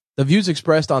The views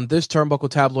expressed on this Turnbuckle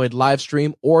Tabloid live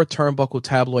stream or Turnbuckle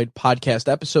Tabloid podcast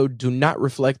episode do not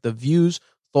reflect the views,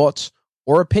 thoughts,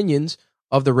 or opinions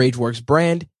of the Rageworks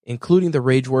brand, including the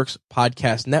Rageworks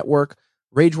podcast network,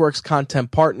 Rageworks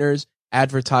content partners,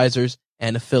 advertisers,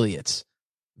 and affiliates.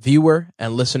 Viewer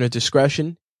and listener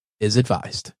discretion is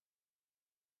advised.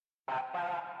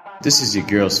 This is your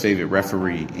girl's favorite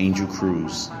referee, Angel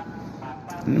Cruz.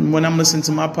 And when I'm listening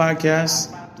to my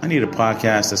podcast, I need a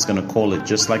podcast that's going to call it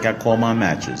just like I call my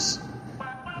matches.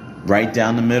 Right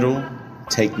down the middle,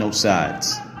 take no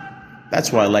sides.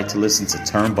 That's why I like to listen to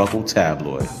Turnbuckle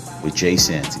Tabloid with Jay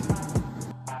Santee.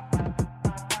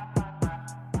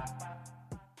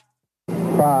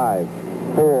 5,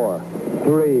 4,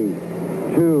 3,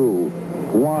 2,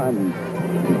 1,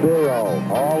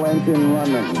 0. All engine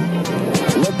running.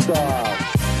 Liftoff.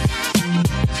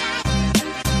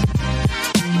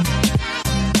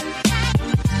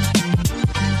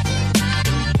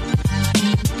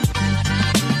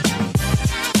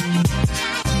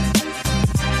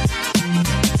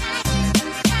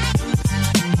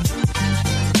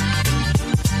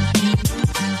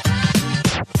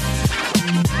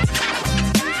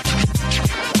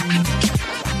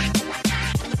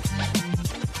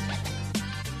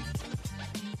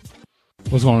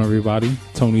 What's going on, everybody?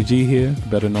 Tony G here,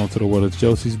 better known to the world as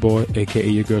Josie's Boy, aka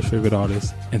your girl's favorite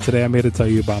artist. And today I'm here to tell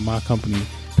you about my company,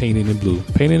 Painted in Blue.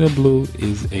 Painted in Blue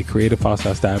is a creative house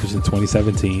established in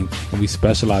 2017, and we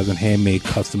specialize in handmade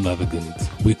custom leather goods.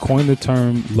 We coined the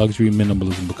term luxury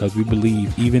minimalism because we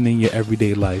believe even in your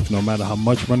everyday life, no matter how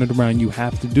much running around you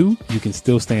have to do, you can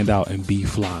still stand out and be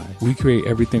fly. We create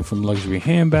everything from luxury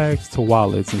handbags to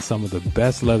wallets and some of the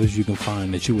best leathers you can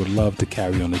find that you would love to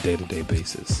carry on a day-to-day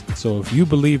basis. So if you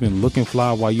believe in looking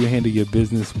fly while you handle your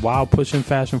business while pushing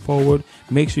fashion forward,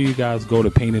 make sure you guys go to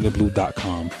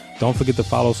paintedinblue.com. Don't forget to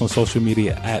follow us on social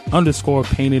media at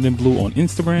 _Painted in Blue on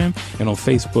Instagram and on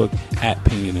Facebook at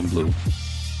Painted in Blue.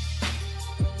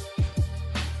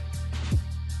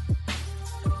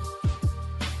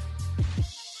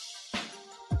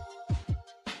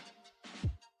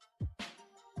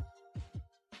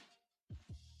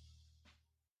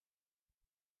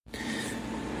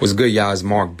 What's good, y'all? It's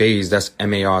Mark Baze. That's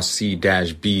MARC-BAZE.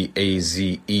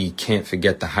 Can't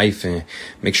forget the hyphen.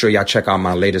 Make sure y'all check out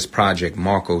my latest project,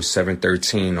 Marco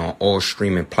 713, on all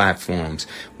streaming platforms.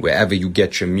 Wherever you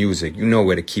get your music, you know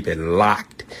where to keep it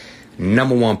locked.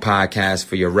 #1 podcast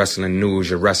for your wrestling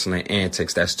news, your wrestling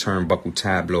antics. That's Turnbuckle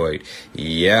Tabloid.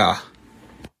 Yeah.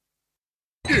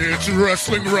 It's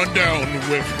Wrestling Rundown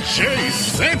with Jay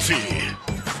Santee.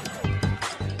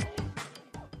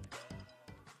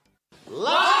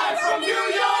 Live from New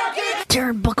York, it's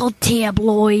Turnbuckle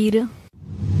Tabloid.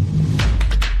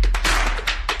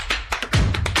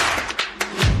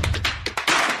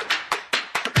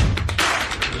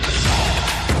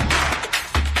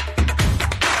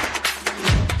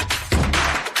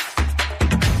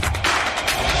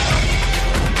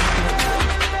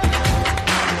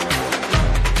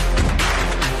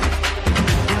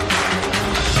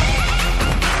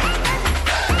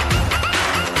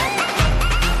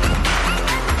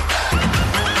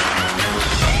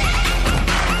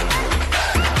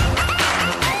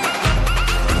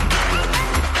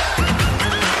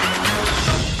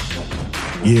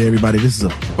 Yeah, everybody, this is the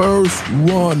first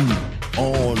one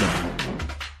on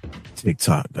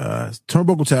TikTok, guys.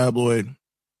 Turnbuckle Tabloid,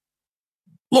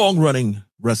 long-running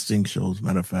wrestling shows.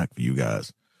 Matter of fact, for you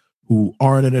guys who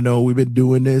aren't in the know, we've been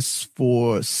doing this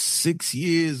for 6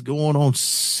 years, going on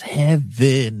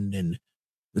 7, and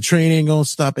the train ain't gonna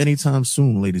stop anytime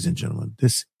soon, ladies and gentlemen.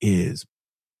 This is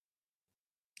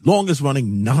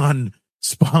longest-running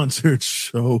non-sponsored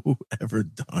show ever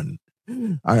done.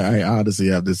 I honestly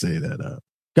have to say that.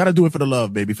 Gotta do it for the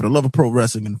love, baby, for the love of pro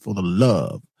wrestling and for the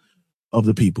love of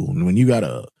the people. And when you got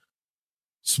a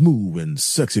smooth and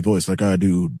sexy voice like I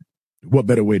do, what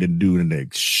better way to do than to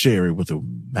share it with the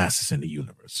masses in the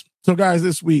universe? So, guys,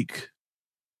 this week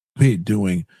we're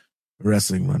doing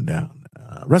Wrestling Rundown.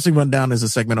 Wrestling Rundown is a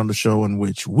segment on the show in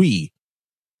which we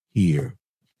here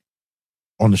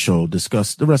on the show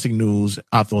discuss the wrestling news,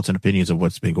 our thoughts and opinions of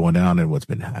what's been going down and what's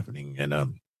been happening,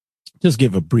 and just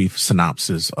give a brief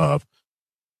synopsis of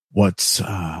what's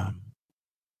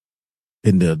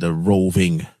in the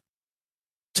roving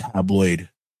tabloid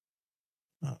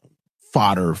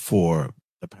fodder for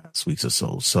the past weeks or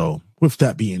so. So with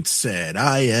that being said,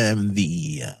 I am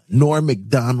the Norm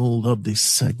McDonald of this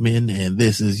segment, and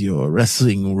this is your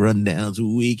Wrestling Rundowns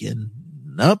Weekend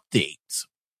Updates.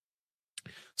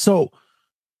 So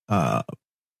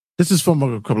this is from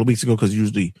a couple of weeks ago, because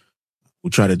usually we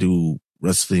try to do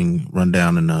wrestling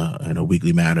rundown in a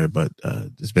weekly matter, but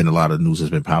there's been a lot of news that's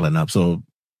been piling up. So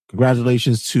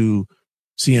congratulations to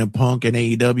CM Punk and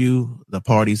AEW. The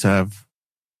parties have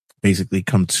basically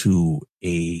come to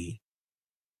an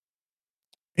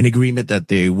agreement that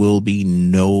there will be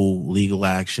no legal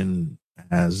action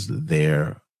as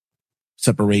their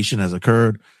separation has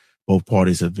occurred. Both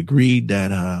parties have agreed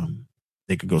that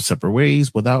they could go separate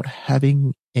ways without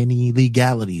having any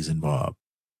legalities involved.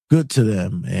 Good to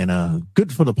them, and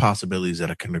good for the possibilities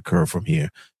that can occur from here.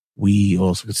 We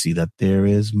also can see that there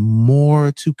is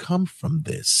more to come from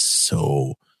this.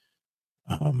 So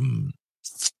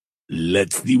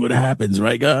let's see what happens,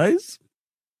 right, guys?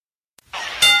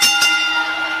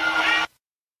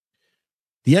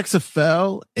 The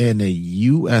XFL and the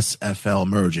USFL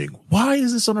merging. Why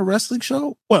is this on a wrestling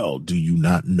show? Well, do you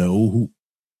not know who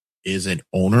is an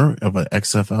owner of an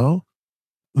XFL?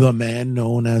 The man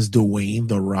known as Dwayne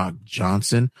 "The Rock"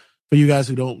 Johnson. For you guys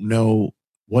who don't know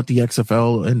what the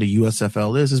XFL and the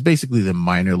USFL is basically the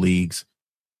minor leagues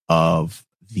of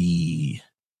the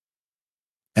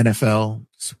NFL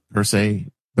per se,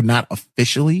 but not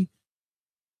officially.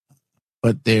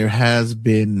 But there has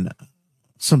been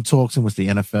some talks in which the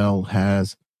NFL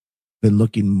has been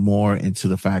looking more into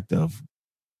the fact of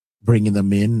bringing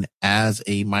them in as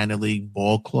a minor league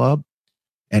ball club.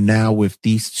 And now with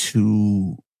these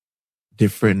two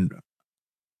different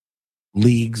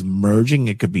leagues merging,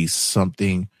 it could be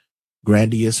something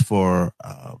grandiose for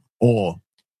all.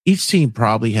 Each team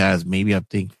probably has maybe, I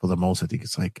think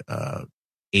it's like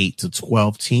 8 to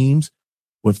 12 teams.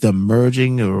 With them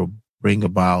merging, it will bring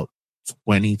about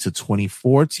 20 to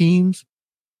 24 teams.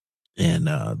 And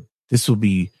this will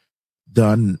be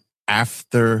done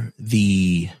after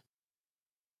the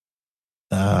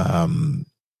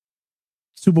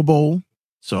Super Bowl.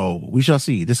 So we shall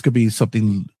see. This could be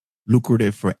something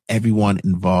lucrative for everyone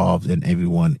involved and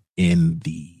everyone in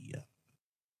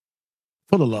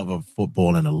for the love of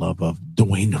football and the love of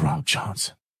Dwayne "The Rock"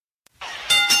 Johnson.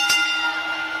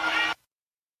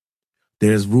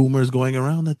 There's rumors going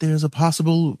around that there's a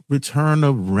possible return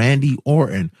of Randy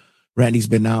Orton. Randy's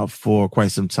been out for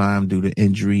quite some time due to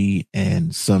injury,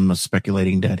 and some are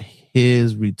speculating that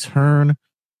his return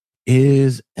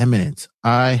is imminent.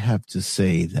 I have to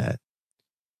say that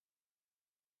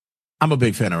I'm a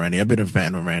big fan of Randy. I've been a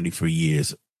fan of Randy for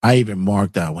years. I even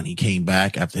marked out when he came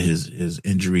back after his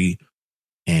injury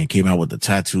and came out with the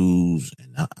tattoos.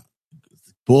 And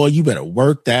boy, you better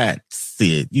work that,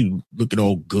 Sid. You looking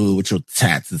all good with your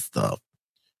tats and stuff.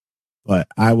 But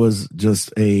I was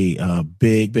just a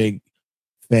big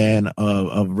fan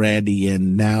of Randy,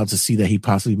 and now to see that he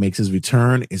possibly makes his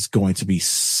return is going to be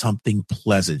something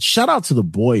pleasant. Shout out to the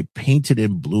boy Painted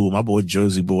in Blue, my boy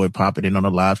Jersey Boy, popping in on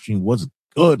the live stream. Was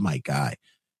good, my guy.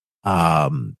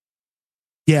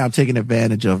 Yeah, I'm taking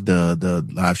advantage of the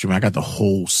live stream. I got the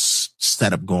whole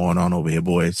setup going on over here,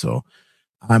 boy. So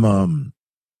I'm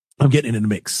getting in the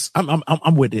mix. I'm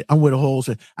with it. I'm with a whole.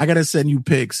 I gotta send you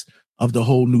pics of the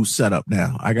whole new setup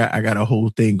now. I got a whole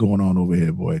thing going on over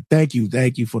here, boy. Thank you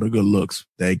for the good looks.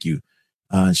 Thank you.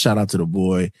 Shout out to the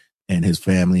boy and his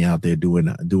family out there doing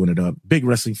it up. Big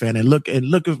wrestling fan, and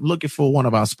looking for one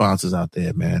of our sponsors out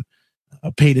there, man.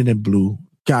 Painted in Blue,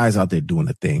 guys out there doing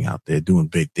a thing out there, doing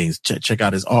big things. Check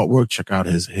out his artwork. Check out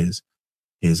his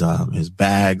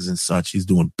bags and such. He's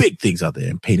doing big things out there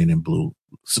and Painted in Blue.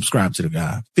 Subscribe to the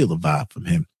guy. Feel the vibe from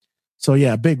him. So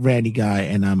yeah, big Randy guy,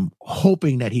 and I'm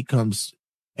hoping that he comes.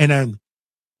 And I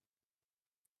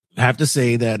have to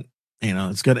say that, you know,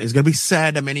 it's gonna be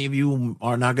sad that many of you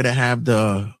are not gonna have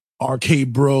the RK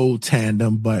Bro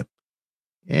tandem, but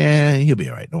yeah, he'll be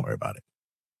all right. Don't worry about it.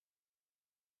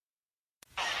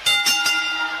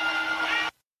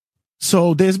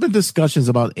 So there's been discussions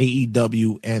about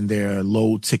AEW and their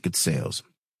low ticket sales.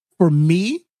 For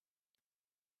me,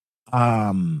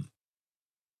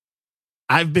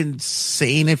 I've been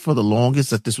saying it for the longest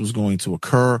that this was going to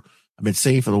occur. I've been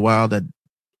saying for a while that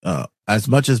as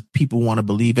much as people want to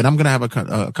believe, and I'm going to have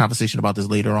a conversation about this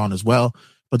later on as well,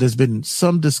 but there's been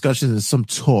some discussions and some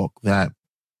talk that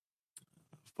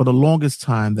for the longest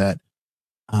time that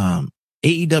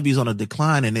AEW is on a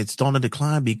decline, and it's on a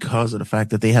decline because of the fact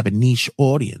that they have a niche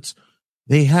audience.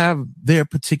 They have their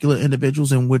particular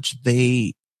individuals in which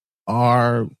they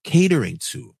are catering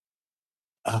to.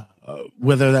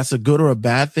 Whether that's a good or a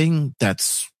bad thing,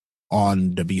 that's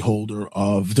on the beholder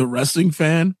of the wrestling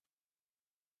fan.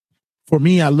 For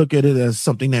me, I look at it as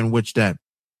something in which that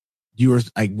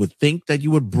I would think that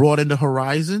you would broaden the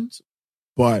horizons,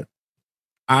 but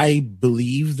I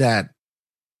believe that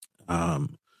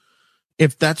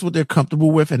if that's what they're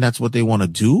comfortable with and that's what they want to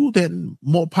do, then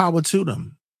more power to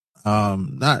them.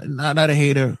 Not a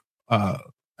hater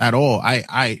at all.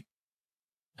 I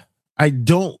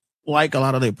don't like a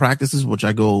lot of their practices, which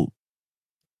I go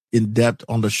in depth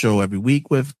on the show every week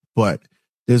with, but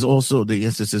there's also the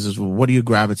instances of what are you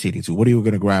gravitating to? What are you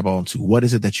going to grab onto? What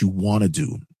is it that you want to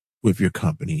do with your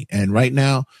company? And right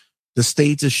now, the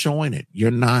States is showing it.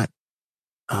 You're not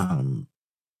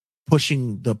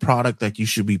pushing the product that you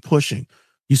should be pushing.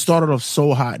 You started off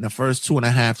so hot in the first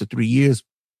 2.5 to 3 years.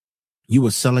 You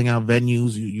were selling out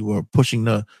venues. You were pushing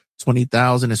the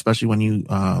 20,000, especially when you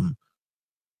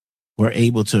were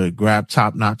able to grab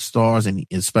top-notch stars, and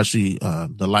especially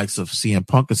the likes of CM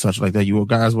Punk and such like that. You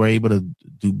guys were able to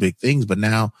do big things, but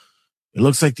now it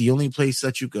looks like the only place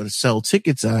that you can sell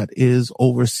tickets at is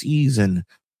overseas, and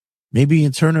maybe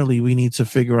internally we need to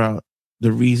figure out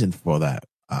the reason for that.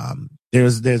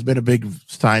 There's been a big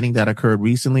signing that occurred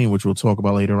recently, which we'll talk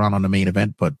about later on the main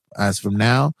event, but as from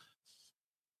now,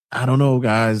 I don't know,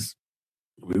 guys.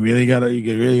 You really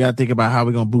gotta think about how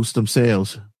we're gonna boost them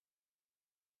sales.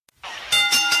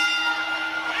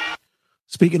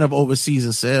 Speaking of overseas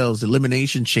and sales, the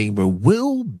Elimination Chamber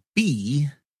will be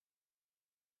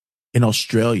in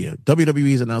Australia.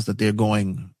 WWE has announced that they're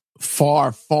going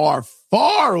far, far,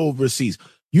 far overseas.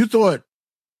 You thought,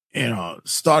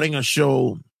 starting a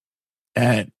show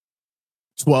at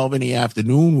 12 in the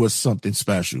afternoon was something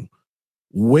special.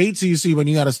 Wait till you see when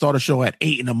you got to start a show at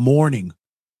 8 in the morning.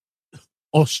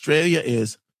 Australia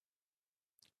is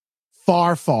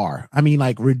far, far. I mean,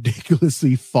 like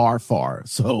ridiculously far, far.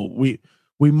 So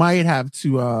we might have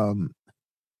to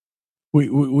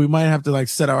we might have to like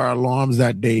set our alarms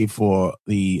that day for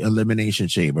the Elimination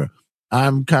Chamber.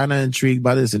 I'm kind of intrigued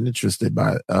by this and interested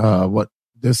by what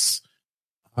this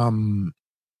PLE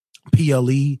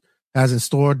has in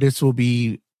store. This will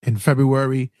be in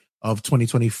February of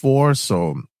 2024,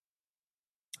 so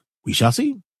we shall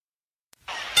see.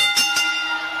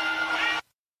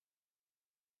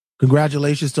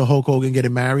 Congratulations to Hulk Hogan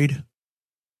getting married.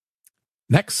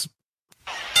 Next.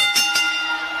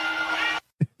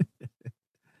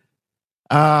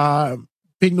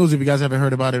 Big news if you guys haven't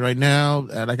heard about it right now.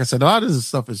 Like I said, a lot of this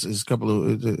stuff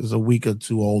is a week or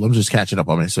two old. I'm just catching up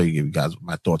on it, so you give you guys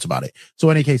my thoughts about it.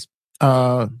 So in any case,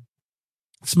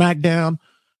 SmackDown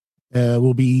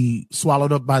will be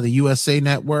swallowed up by the USA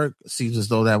Network. It seems as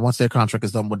though that once their contract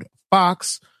is done with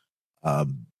Fox,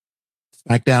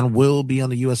 SmackDown will be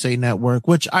on the USA Network,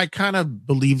 which I kind of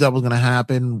believe that was going to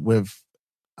happen with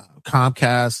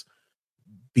Comcast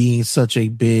being such a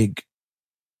big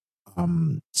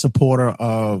supporter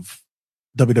of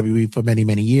WWE for many,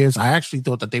 many years. I actually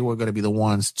thought that they were going to be the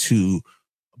ones to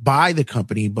buy the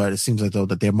company, but it seems like though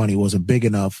that their money wasn't big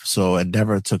enough, so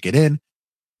Endeavor took it in.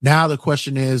 Now the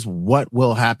question is, what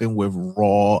will happen with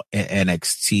Raw and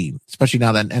NXT, especially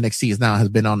now that NXT has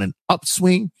been on an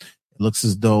upswing. It looks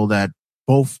as though that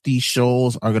both these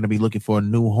shows are going to be looking for a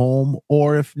new home,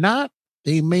 or if not,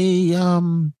 they may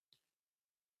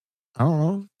I don't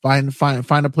know,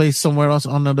 find a place somewhere else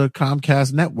on the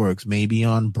Comcast networks, maybe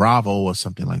on Bravo or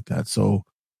something like that. So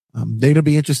it'll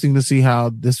be interesting to see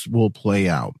how this will play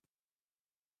out.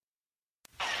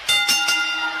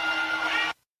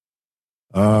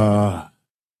 Man,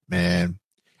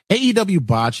 AEW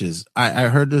botches. I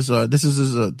heard this. This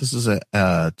is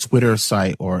a Twitter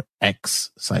site or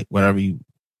X site, whatever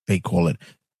they call it.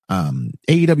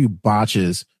 AEW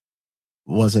botches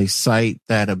was a site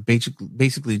that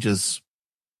basically just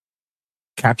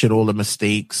captured all the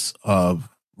mistakes of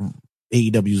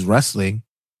AEW's wrestling,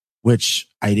 which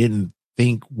I didn't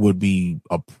think would be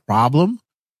a problem,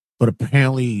 but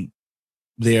apparently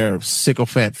they're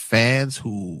sycophant fans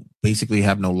who basically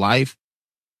have no life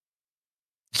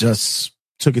just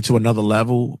took it to another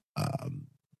level.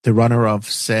 The runner of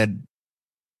said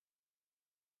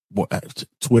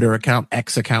Twitter account,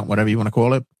 X account, whatever you want to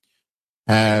call it,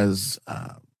 has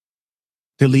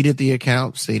deleted the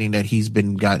account, stating that he's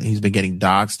been getting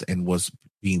doxxed and was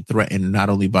being threatened not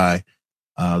only by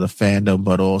the fandom,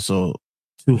 but also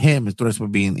to him. His threats were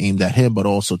being aimed at him, but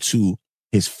also to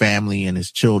his family and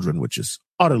his children, which is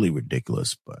utterly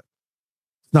ridiculous. But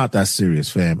it's not that serious,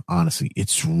 fam. Honestly,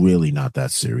 it's really not that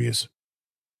serious.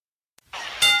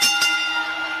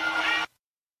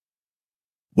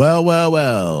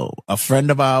 Well, a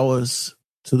friend of ours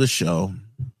to the show,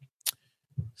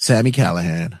 Sami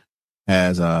Callihan,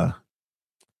 has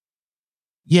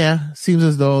seems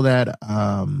as though that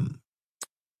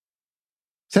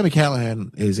Sami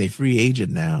Callihan is a free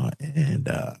agent now, and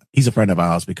he's a friend of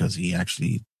ours because he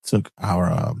actually took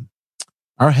our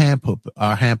hand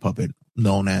puppet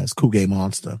known as Kuge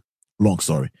Monster, long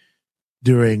story,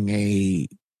 during a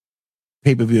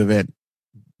pay-per-view event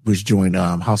which joined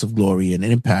House of Glory and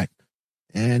Impact.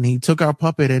 And he took our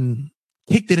puppet and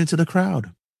kicked it into the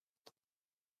crowd.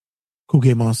 Cool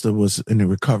K Monster was in a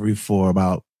recovery for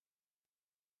about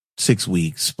 6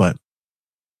 weeks, but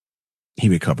he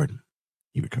recovered.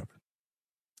 In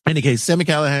any case, Sami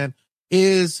Callihan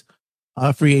is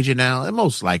a free agent now, and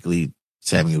most likely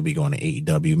Sami will be going to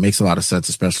AEW. Makes a lot of sense,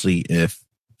 especially if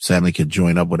Sami could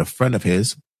join up with a friend of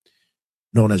his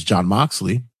known as Jon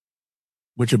Moxley,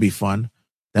 which would be fun.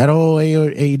 That whole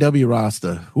AEW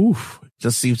roster,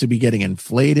 just seems to be getting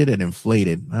inflated and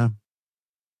inflated.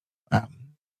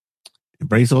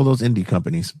 Embrace all those indie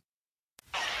companies.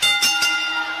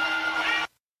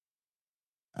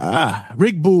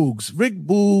 Rick Boogs,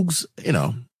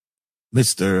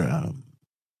 Mr.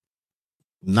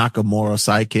 Nakamura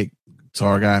sidekick,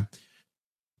 guitar guy,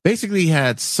 basically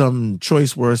had some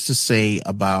choice words to say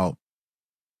about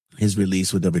his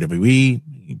release with WWE.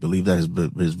 He believed that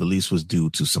his release was due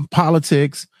to some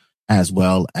politics as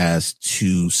well as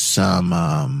to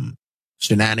some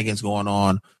shenanigans going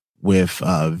on with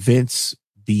Vince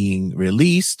being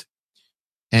released.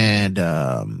 And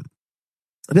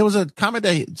there was a comment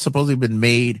that supposedly been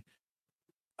made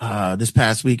this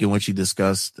past week in which he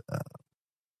discussed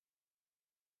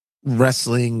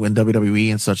wrestling when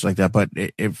WWE and such like that. But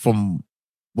from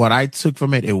what I took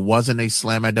from it, it wasn't a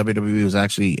slam at WWE. It was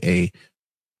actually a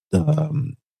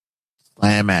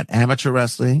slam at amateur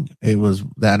wrestling. It was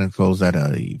that and close that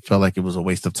he felt like it was a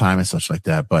waste of time and such like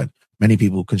that. But many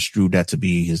people construed that to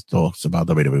be his thoughts about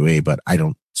WWE, but I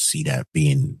don't see that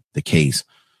being the case.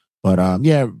 But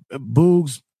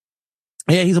Boogs,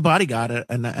 he's a body guy,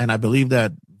 and I believe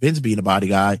that Vince being a body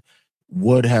guy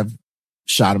would have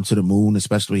shot him to the moon,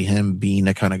 especially him being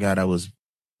the kind of guy that was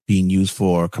being used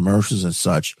for commercials and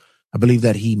such. I believe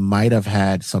that he might have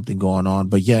had something going on,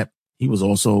 but yet he was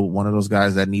also one of those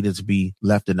guys that needed to be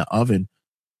left in the oven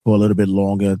for a little bit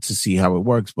longer to see how it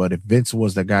works. But if Vince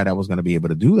was the guy that was going to be able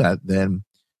to do that, then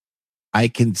I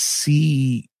can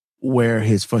see where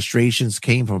his frustrations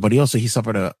came from. But he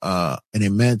suffered an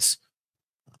immense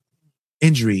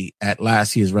injury at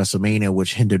last year's WrestleMania,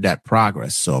 which hindered that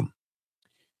progress. So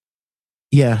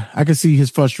yeah, I can see his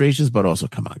frustrations, but also,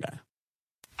 come on, guy.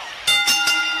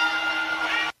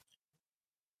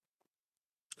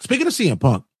 Speaking of CM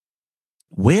Punk,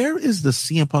 where is the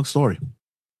CM Punk story?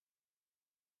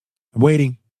 I'm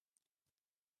waiting.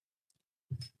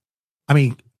 I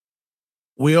mean,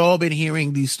 we all been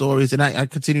hearing these stories, and I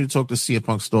continue to talk the CM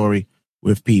Punk story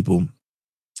with people.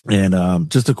 And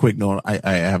just a quick note,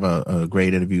 I have a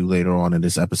great interview later on in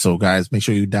this episode, guys. Make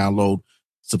sure you download,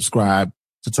 subscribe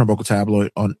to Turnbuckle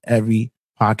Tabloid on every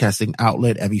podcasting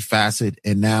outlet, every facet.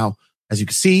 And now, as you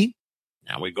can see,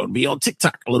 now we're going to be on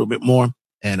TikTok a little bit more.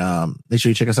 And make sure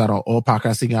you check us out on all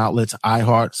podcasting outlets,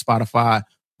 iHeart, Spotify,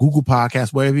 Google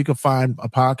Podcasts, wherever you can find a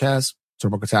podcast.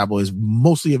 Turnbuckle Tabloid is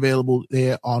mostly available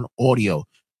there on audio.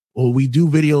 Well, we do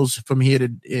videos from here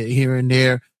and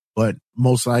there, but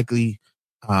most likely,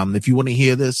 if you want to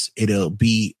hear this, it'll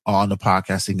be on the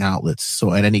podcasting outlets.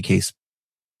 So in any case,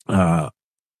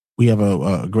 we have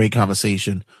a great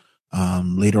conversation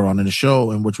later on in the show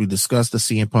in which we discuss the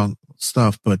CM Punk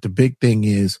stuff. But the big thing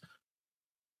is,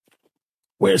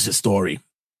 where's his story?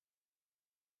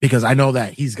 Because I know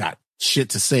that he's got shit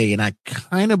to say, and I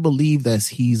kind of believe that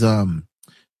he's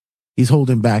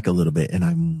holding back a little bit,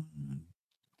 and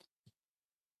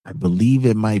I believe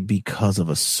it might be because of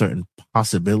a certain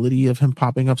possibility of him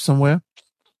popping up somewhere.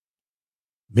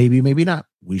 Maybe, maybe not.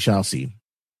 We shall see.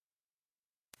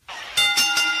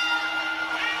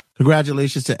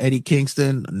 Congratulations to Eddie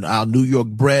Kingston, our New York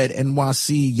bred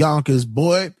NYC Yonkers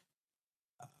boy,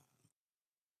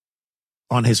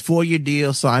 on his 4-year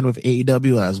deal signed with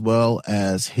AEW, as well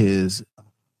as his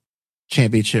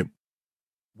championship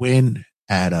win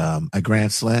at a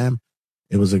Grand Slam.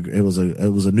 It was a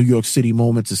New York City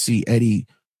moment to see Eddie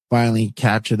finally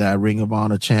capture that Ring of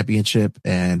Honor championship.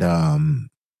 And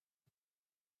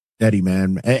Eddie,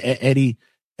 man,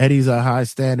 Eddie's a high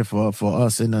standard for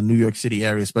us in the New York City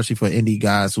area, especially for indie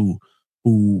guys who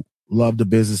love the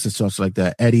business and such like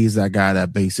that. Eddie's that guy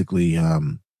that basically,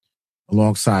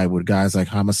 alongside with guys like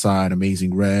Homicide,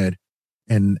 Amazing Red,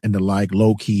 and the like,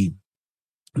 low key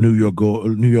New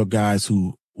York guys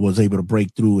who was able to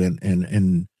break through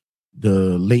in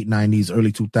the late 90s,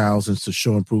 early 2000s to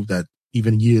show and prove that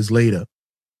even years later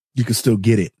you can still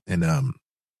get it. And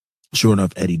sure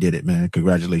enough, Eddie did it, man.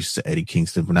 Congratulations to Eddie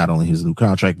Kingston for not only his new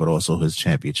contract but also his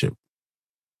championship.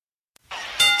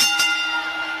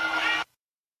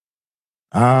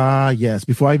 Yes.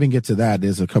 Before I even get to that,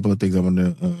 there's a couple of things I want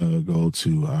to go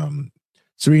to.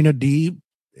 Serena Deeb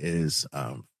is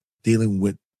dealing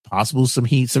with possible some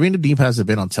heat. Serena Deeb hasn't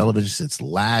been on television since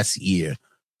last year.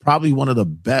 Probably one of the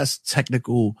best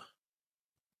technical,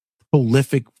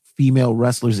 prolific female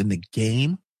wrestlers in the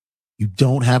game. You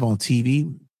don't have on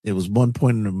TV. There was one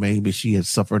point in maybe she had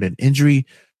suffered an injury,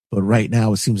 but right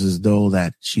now it seems as though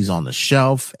that she's on the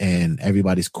shelf and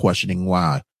everybody's questioning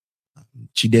why.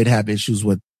 She did have issues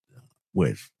with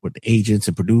agents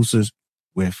and producers,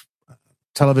 with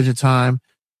television time.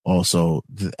 Also,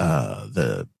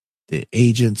 the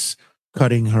agents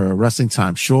cutting her wrestling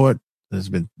time short. There's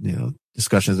been,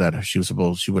 discussions that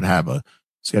she would have a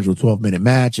scheduled 12-minute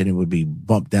match and it would be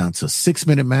bumped down to a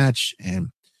 6-minute match.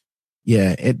 And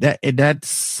yeah, that's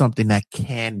something that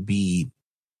can be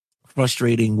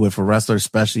frustrating with a wrestler,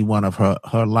 especially one of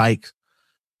her like.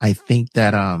 I think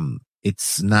that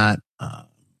it's not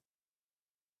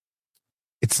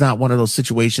one of those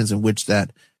situations in which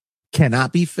that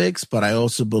cannot be fixed, but I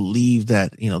also believe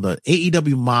that, the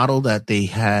AEW model that they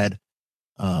had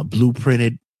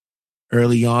blueprinted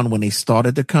early on when they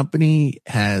started the company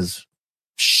has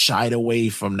shied away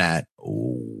from that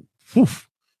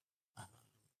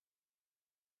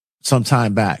some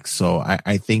time back. So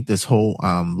I think this whole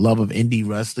love of indie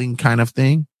wrestling kind of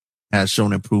thing has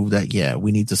shown and proved that, yeah,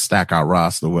 we need to stack our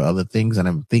roster with other things. And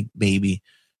I think maybe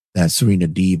that Serena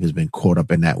Deeb has been caught up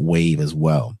in that wave as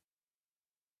well.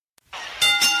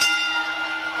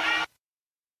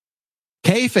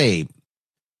 Kayfabe.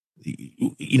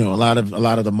 A lot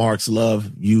of the marks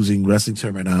love using wrestling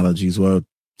terminologies. Well, it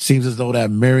seems as though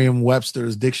that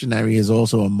Merriam-Webster's dictionary is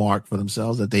also a mark for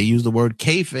themselves, that they use the word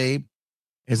kayfabe.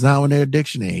 It's now in their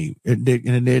dictionary.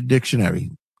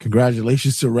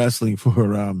 Congratulations to wrestling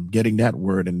for getting that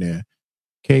word in there.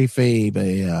 Kayfabe,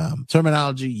 a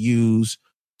terminology used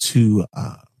to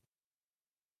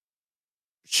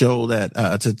show that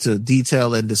to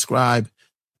detail and describe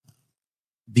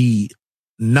the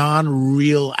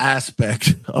non-real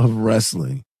aspect of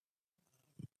wrestling,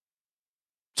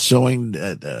 showing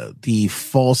the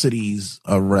falsities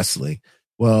of wrestling.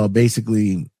 Well,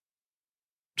 basically,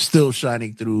 still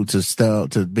shining through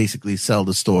to basically sell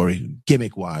the story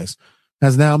gimmick-wise,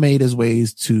 has now made his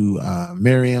ways to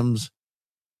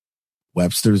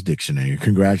Merriam-Webster's dictionary.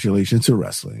 Congratulations to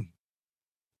wrestling.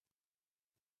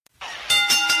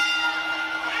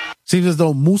 Seems as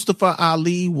though Mustafa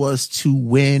Ali was to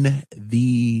win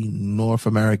the North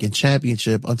American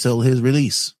Championship until his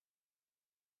release.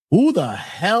 Who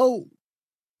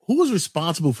was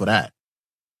responsible for that?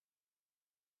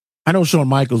 I know Shawn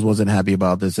Michaels wasn't happy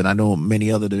about this, and I know many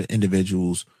other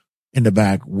individuals in the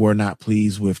back were not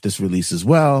pleased with this release as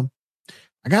well.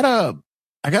 I got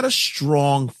a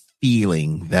strong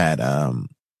feeling that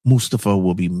Mustafa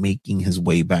will be making his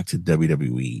way back to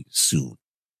WWE soon.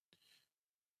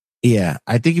 Yeah,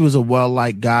 I think he was a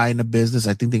well-liked guy in the business.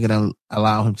 I think they're going to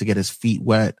allow him to get his feet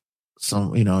wet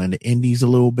in the indies a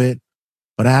little bit.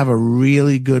 But I have a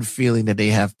really good feeling that they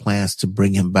have plans to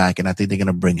bring him back, and I think they're going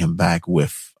to bring him back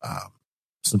with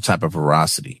some type of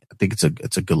veracity. I think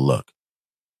it's a good look.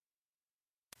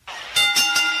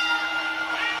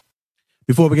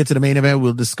 Before we get to the main event,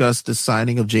 we'll discuss the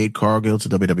signing of Jade Cargill to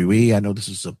WWE. I know this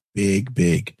is a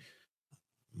big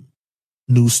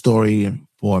news story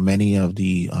for many of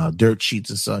the dirt sheets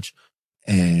and such.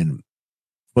 And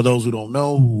for those who don't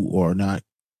know, who are not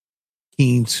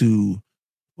keen to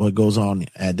what goes on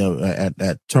at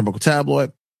Turnbuckle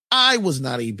Tabloid, I was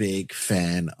not a big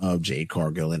fan of Jade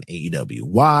Cargill in AEW.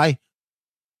 Why?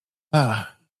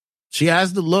 She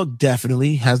has the look,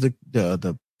 definitely has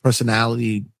the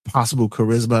personality, possible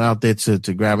charisma out there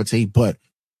to gravitate, but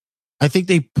I think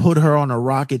they put her on a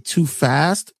rocket too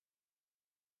fast,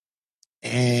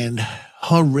 and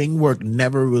her ring work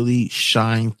never really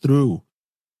shined through.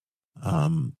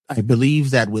 I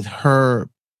believe that with her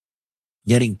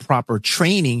getting proper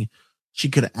training, she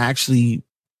could actually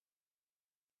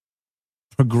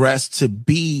progress to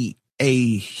be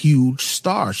a huge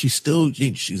star. She's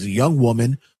a young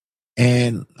woman,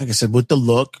 and like I said, with the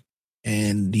look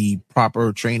and the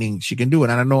proper training, she can do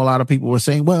it. And I know a lot of people were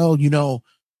saying, well,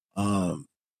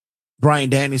 Bryan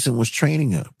Danielson was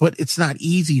training her, but it's not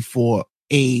easy for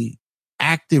a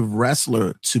active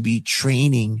wrestler to be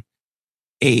training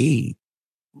a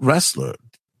wrestler.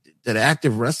 That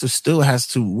active wrestler still has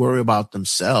to worry about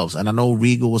themselves. And I know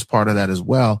Regal was part of that as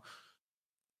well.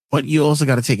 But you also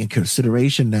got to take in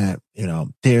consideration that,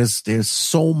 there's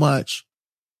so much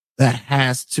that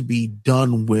has to be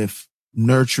done with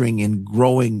nurturing and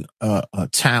growing a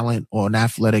talent or an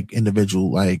athletic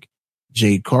individual like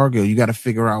Jade Cargill. You got to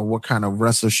figure out what kind of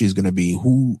wrestler she's going to be,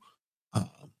 who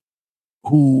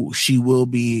she will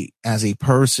be as a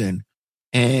person.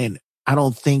 And I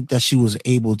don't think that she was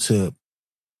able to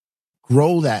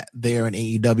grow that there in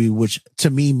AEW, which to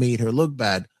me made her look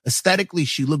bad. Aesthetically,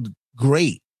 she looked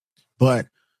great, but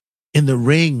in the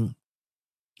ring,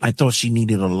 I thought she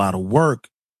needed a lot of work,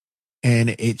 and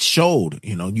it showed.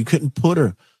 You couldn't put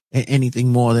her in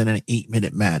anything more than an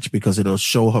 8-minute match because it'll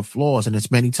show her flaws. And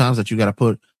it's many times that you got to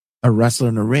put a wrestler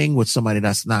in the ring with somebody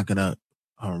that's not going to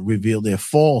reveal their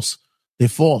faults.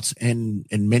 And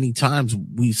many times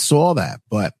we saw that,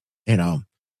 but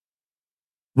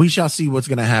we shall see what's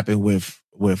going to happen with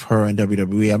her in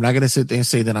WWE. I'm not going to sit there and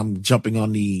say that I'm jumping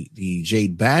on the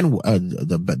Jade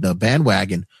the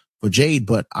bandwagon for Jade,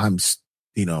 but I'm,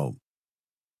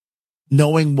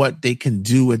 knowing what they can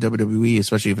do at WWE,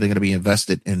 especially if they're going to be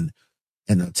invested in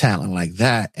a talent like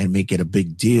that and make it a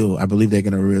big deal. I believe they're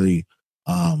going to really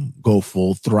go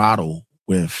full throttle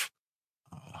with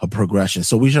a progression.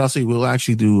 So we shall see. We'll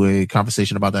actually do a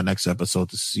conversation about that next episode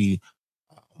to see,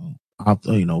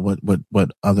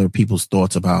 what other people's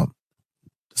thoughts about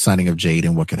the signing of Jade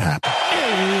and what could happen.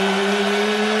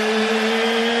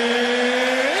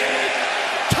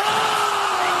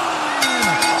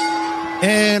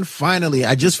 And finally,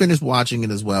 I just finished watching it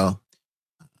as well.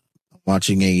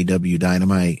 Watching AEW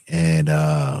Dynamite and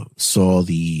saw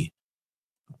the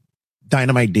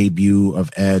Dynamite debut of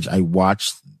Edge. I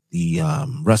watched the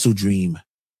Wrestle Dream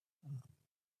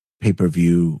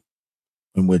pay-per-view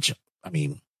in which,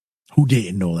 who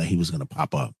didn't know that he was going to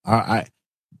pop up?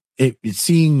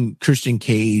 Seeing Christian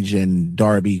Cage and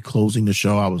Darby closing the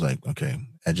show, I was like, okay,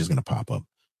 Edge is going to pop up.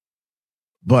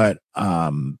 But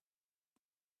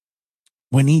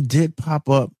when he did pop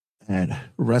up at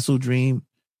Wrestle Dream,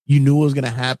 you knew it was going to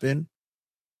happen,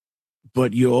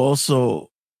 but you also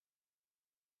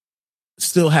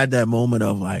still had that moment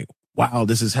of like, wow,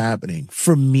 this is happening.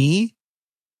 For me,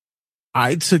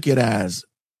 I took it as,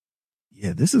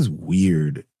 yeah, this is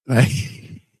weird. Like,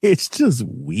 it's just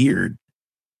weird.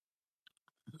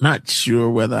 Not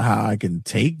sure how I can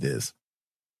take this.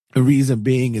 The reason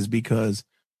being is because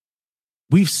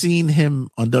we've seen him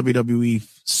on WWE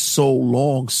so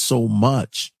long, so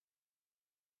much.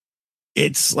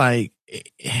 It's like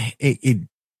it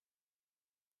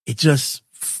just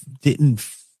didn't.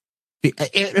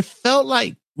 It felt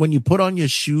like when you put on your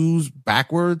shoes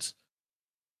backwards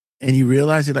and you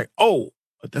realize you're like, oh,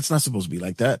 that's not supposed to be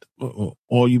like that.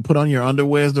 Or you put on your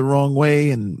underwears the wrong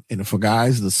way, and for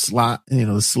guys, the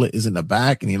slit is in the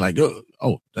back, and you're like,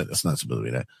 oh, that's not supposed to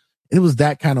be that. It was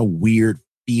that kind of weird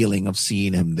feeling of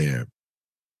seeing him there.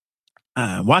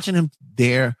 Watching him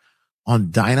there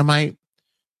on Dynamite,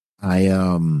 I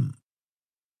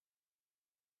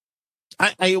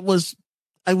was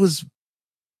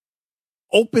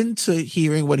open to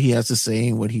hearing what he has to say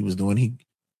and what he was doing.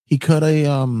 He cut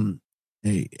a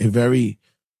very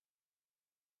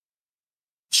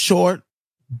short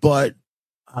but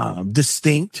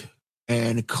distinct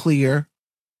and clear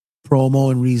promo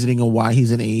and reasoning of why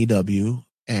he's in AEW,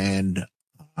 and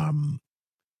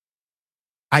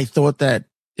I thought that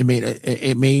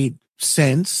it made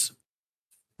sense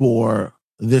for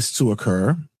this to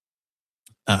occur.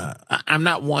 I'm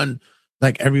not one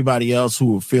like everybody else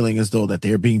who are feeling as though that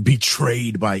they're being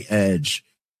betrayed by Edge.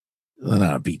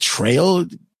 Not a betrayal.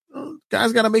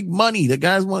 Guy's got to make money. The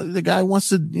guy wants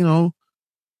to,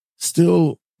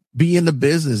 still be in the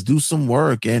business, do some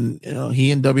work. And,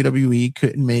 he and WWE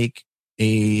couldn't make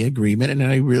a agreement. And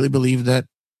I really believe that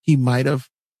he might have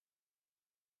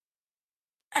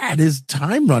had his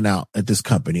time run out at this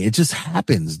company. It just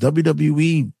happens.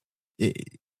 WWE,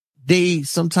 they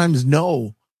sometimes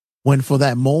know when for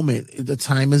that moment the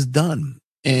time is done.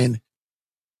 And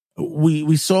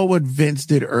we saw what Vince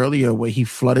did earlier, where he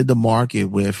flooded the market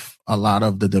with a lot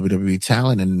of the WWE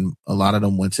talent, and a lot of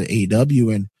them went to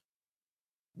AEW. And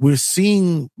we're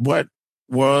seeing what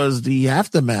was the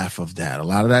aftermath of that. A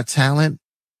lot of that talent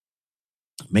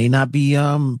may not be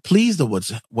pleased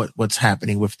with what's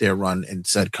happening with their run in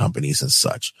said companies and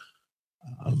such.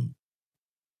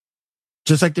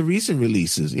 Just like the recent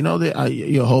releases,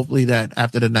 hopefully that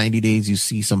after the 90 days, you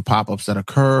see some pop-ups that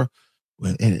occur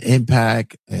in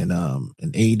Impact and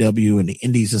AEW and the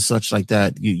Indies and such like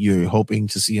that. You're hoping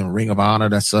to see a Ring of Honor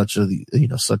that such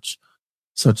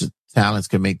talents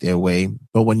can make their way.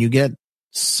 But when you get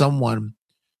someone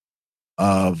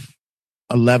of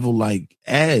a level like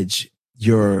Edge,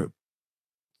 you're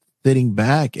sitting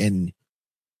back and,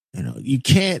 you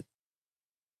can't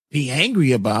be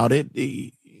angry about it.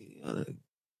 He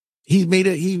made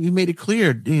it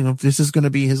clear, this is going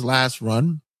to be his last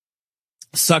run.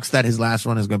 Sucks that his last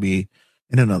run is going to be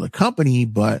in another company,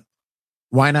 but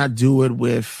why not do it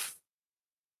with,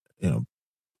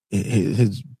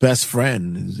 his best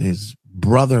friend, his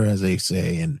brother, as they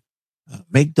say, and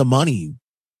make the money,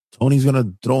 Tony's going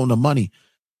to throw him the money.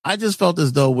 I just felt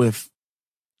as though with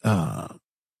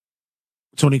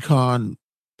Tony Khan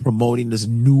promoting this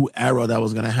new era that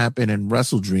was going to happen in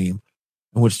Wrestle Dream,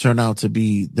 which turned out to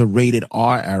be the rated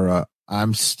R era,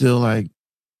 I'm still like,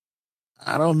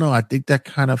 I don't know. I think that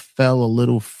kind of fell a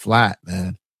little flat,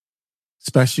 man.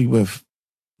 Especially with,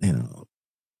 you know,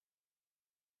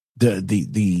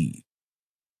 the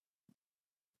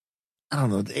I don't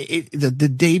know. The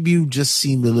debut just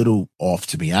seemed a little off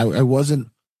to me. I wasn't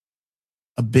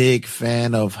a big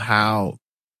fan of how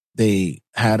they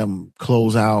had him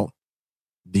close out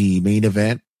the main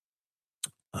event.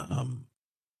 I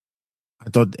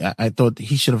thought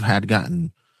he should have had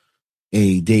gotten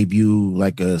a debut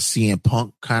like a CM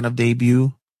Punk kind of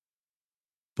debut,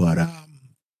 but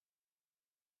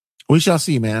we shall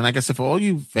see, man. And like I said, for all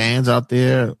you fans out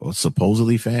there, or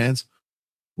supposedly fans,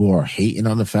 who are hating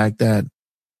on the fact that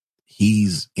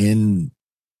he's in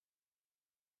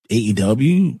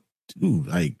AEW, dude,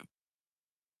 like,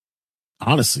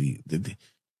 honestly,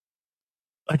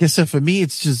 like I said, for me,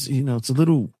 it's just, you know, it's a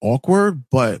little awkward,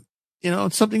 but, you know,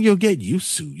 it's something you'll get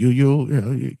used to.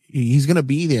 He's going to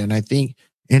be there. And I think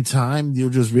in time, you'll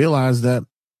just realize that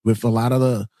with a lot of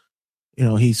the, you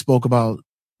know, he spoke about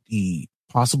the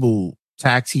possible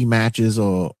tag team matches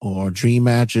or dream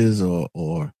matches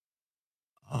or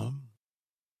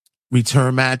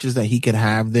return matches that he could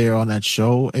have there on that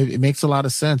show. It makes a lot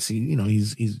of sense.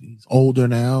 He's older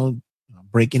now,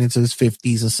 breaking into his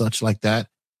 50s and such like that.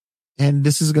 And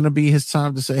this is going to be his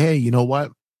time to say, hey, you know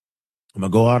what? I'm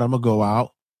going to go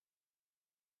out.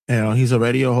 You know, he's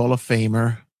already a Hall of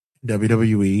Famer,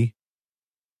 WWE.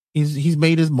 He's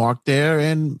made his mark there.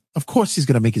 And of course he's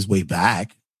going to make his way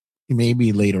back.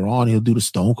 Maybe later on he'll do the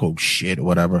Stone Cold shit or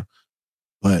whatever.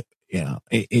 But, you know,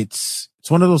 it's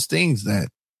one of those things that,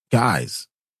 guys,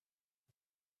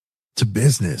 it's a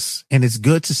business. And it's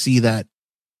good to see that,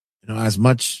 you know, as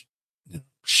much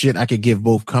shit I could give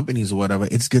both companies or whatever,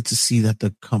 it's good to see that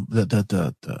the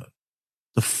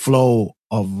flow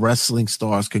of wrestling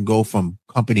stars can go from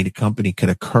company to company, could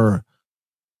occur.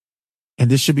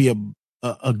 And this should be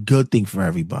a good thing for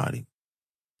everybody.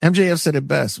 MJF said it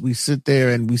best. We sit there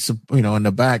and in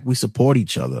the back, we support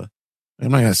each other.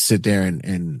 I'm not going to sit there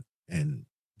and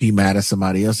be mad at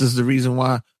somebody else. This is the reason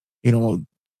why, you know,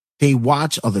 they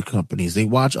watch other companies. They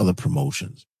watch other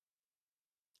promotions.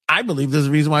 I believe there's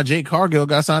a reason why Jade Cargill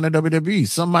got signed to WWE.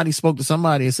 Somebody spoke to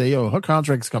somebody and said, yo, her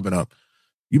contract's coming up.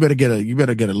 You better get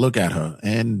a look at her.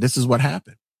 And this is what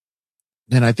happened.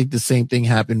 And I think the same thing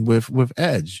happened with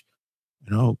Edge.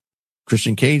 You know,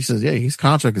 Christian Cage says, yeah, his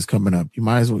contract is coming up. You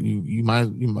might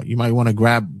want to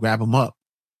grab him up.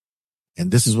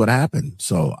 And this is what happened.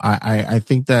 So I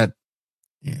think that,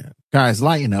 yeah, guys,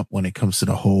 lighten up when it comes to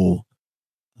the whole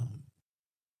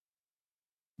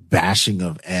bashing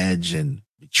of Edge and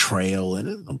betrayal.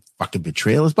 And fucking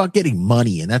betrayal. It's about getting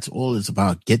money, and that's all it's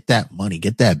about. Get that money,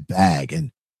 get that bag.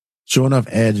 And sure enough,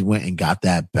 Edge went and got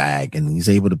that bag, and he's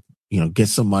able to, you know, get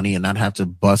some money and not have to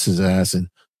bust his ass and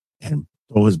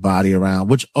throw his body around.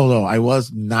 Which, although I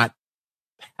was not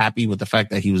happy with the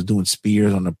fact that he was doing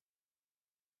spears on the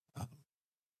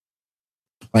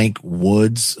plank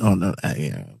woods on the,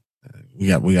 we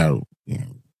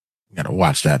gotta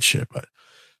watch that shit. But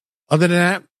other than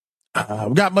that,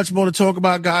 we got much more to talk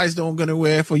about, guys. Don't go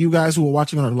anywhere. For you guys who are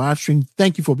watching on the live stream,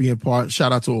 thank you for being part.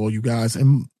 Shout out to all you guys.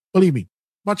 And believe me,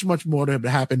 much more to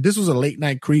happen. This was a late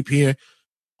night creep here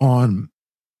on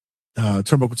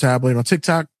Turnbuckle Tabloid on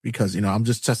TikTok, because, you know, I'm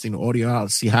just testing the audio out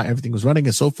to see how everything was running.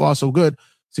 And so far, so good.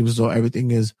 Seems as though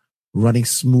everything is running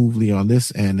smoothly on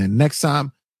this. And then next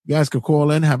time, you guys could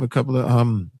call in, have a couple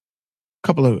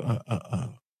of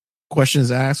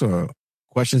questions asked or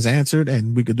questions answered,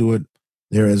 and we could do it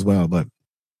there as well. But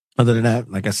other than that,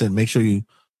 like I said, make sure you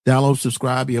download,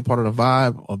 subscribe, be a part of the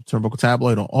vibe of Turnbuckle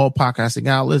Tabloid on all podcasting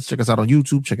outlets. Check us out on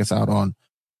YouTube. Check us out on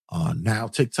now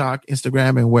TikTok,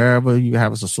 Instagram, and wherever you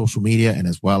have us on social media, and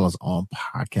as well as on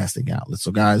podcasting outlets.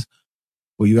 So, guys,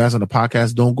 for you guys on the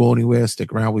podcast, don't go anywhere.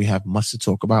 Stick around. We have much to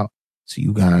talk about. See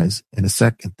you guys in a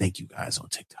sec, and thank you guys on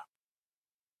TikTok.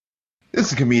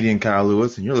 This is comedian Kyle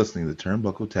Lewis, and you're listening to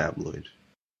Turnbuckle Tabloid.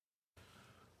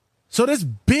 So there's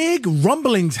big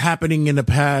rumblings happening in the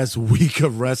past week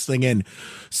of wrestling, and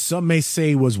some may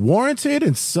say it was warranted,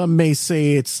 and some may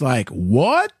say it's like,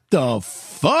 what the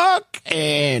fuck?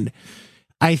 And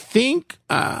I think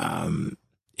M2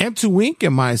 Wink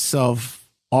and myself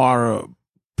are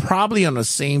probably on the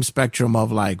same spectrum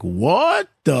of like, what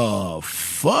the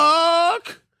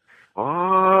fuck?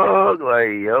 Like,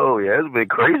 yo, yeah, it's been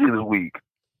crazy this week.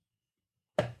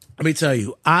 Let me tell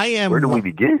you, I am. Where do we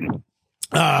begin?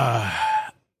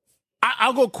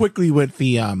 I'll go quickly with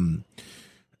the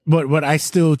what I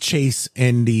still chase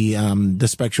in the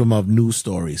spectrum of news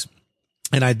stories.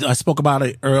 And I spoke about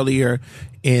it earlier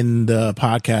in the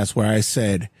podcast where I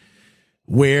said,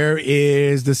 where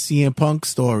is the CM Punk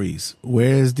stories?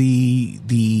 Where's the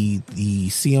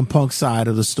CM Punk side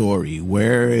of the story?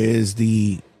 Where is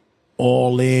the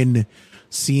all-in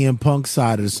CM Punk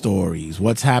side of the stories?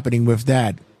 What's happening with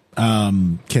that?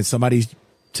 Can somebody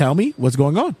tell me what's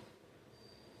going on?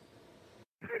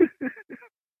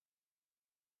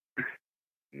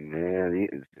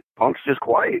 Man, Punk's just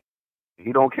quiet.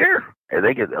 He don't care. And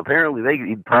they can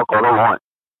talk all they want.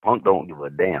 Punk don't give a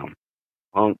damn.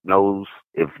 Punk knows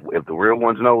if the real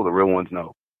ones know, the real ones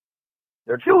know.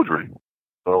 They're children,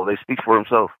 so they speak for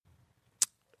themselves.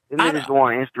 Didn't they just go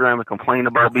on Instagram and complain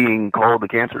about being called the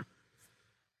cancer?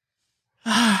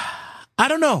 I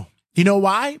don't know. You know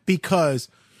why? Because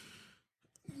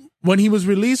when he was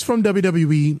released from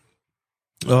WWE,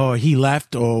 or he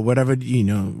left, or whatever,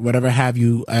 whatever have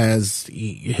you as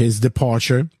his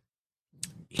departure,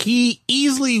 he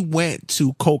easily went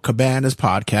to Colt Cabana's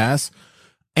podcast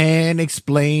and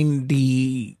explained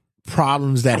the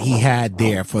problems that he had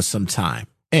there for some time.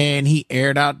 And he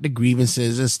aired out the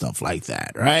grievances and stuff like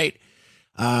that, right?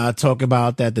 Talk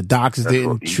about that the doctors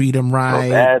didn't treat him right. So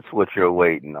that's what you're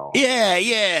waiting on.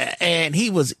 Yeah. And he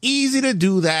was easy to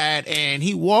do that. And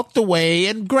he walked away.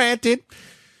 And granted,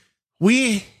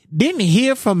 we didn't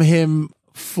hear from him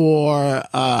for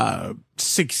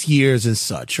 6 years and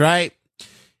such, right?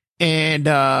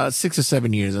 And 6 or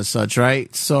 7 years and such,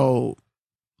 right? So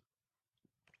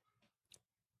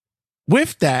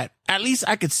with that, at least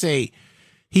I could say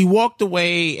he walked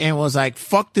away and was like,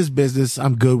 fuck this business.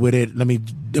 I'm good with it. Let me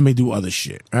do other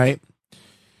shit, right?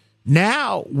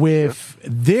 Now with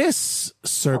this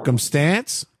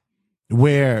circumstance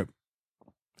where,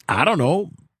 I don't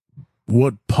know,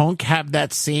 would Punk have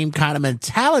that same kind of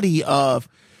mentality of,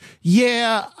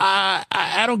 yeah,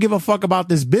 I don't give a fuck about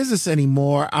this business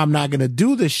anymore. I'm not going to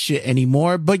do this shit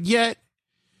anymore. But yet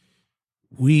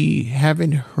we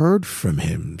haven't heard from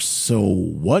him. So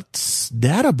what's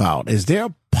that about? Is there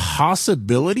a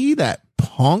possibility that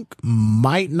Punk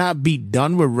might not be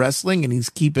done with wrestling and he's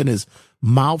keeping his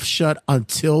mouth shut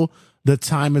until the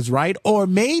time is right? Or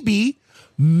maybe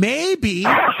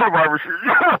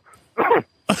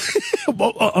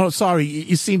oh, sorry.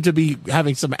 You seem to be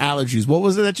having some allergies. What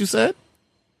was it that you said?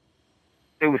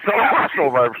 It was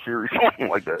Survivor Series, something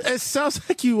like that. It sounds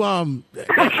like you in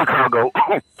Chicago.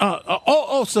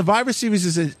 Survivor Series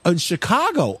is in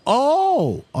Chicago.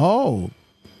 Oh.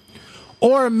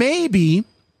 Or maybe,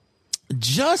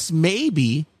 just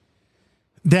maybe,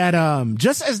 that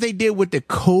just as they did with the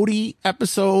Cody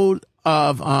episode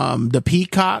of the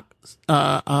Peacock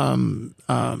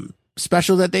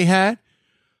special that they had,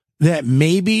 that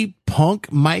maybe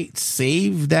Punk might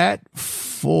save that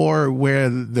for where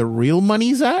the real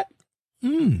money's at?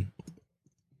 When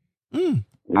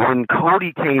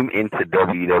Cody came into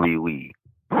WWE,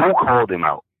 who called him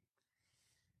out?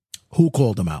 Who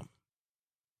called him out?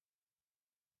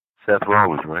 Seth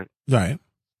Rollins, right? Right.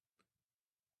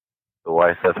 So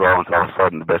why is Seth Rollins all of a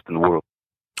sudden the best in the world?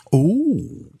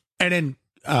 Ooh. And then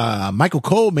Michael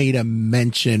Cole made a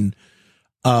mention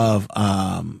of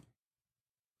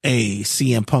a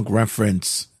CM Punk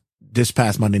reference this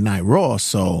past Monday Night Raw.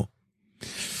 So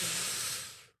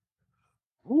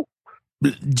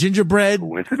gingerbread,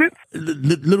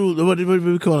 little, what do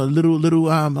we call it?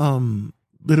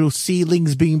 Little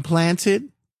seedlings being planted.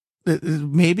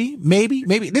 Maybe.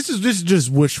 This is just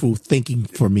wishful thinking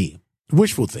for me.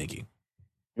 Wishful thinking.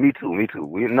 Me too.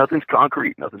 Nothing's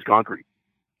concrete.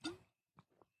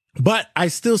 But I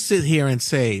still sit here and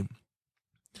say,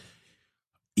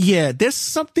 yeah, there's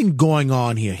something going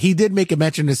on here. He did make a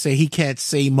mention to say he can't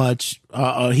say much.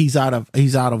 He's out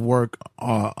of work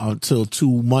until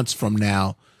 2 months from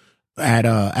now at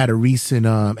a recent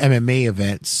MMA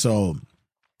event. So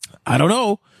I don't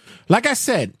know. Like I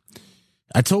said,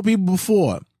 I told people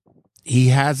before, he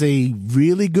has a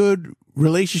really good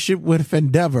relationship with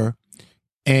Endeavor,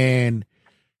 and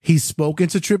he's spoken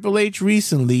to Triple H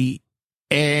recently.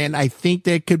 And I think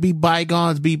there could be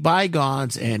bygones be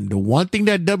bygones. And the one thing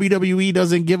that WWE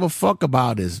doesn't give a fuck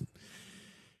about is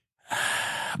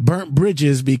burnt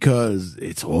bridges, because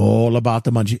it's all about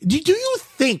the money. Do you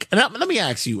think, and let me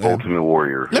ask you, M, Ultimate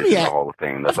Warrior, let me ask, Hall of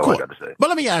Fame. That's all I got to say. But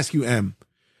let me ask you, M,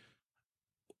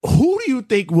 who do you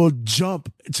think will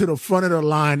jump to the front of the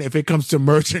line if it comes to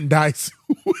merchandise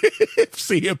with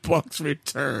CM Punk's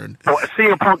return? Well,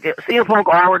 CM Punk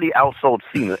already outsold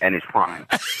Cena in his prime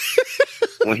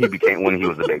when he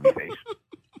was a babyface.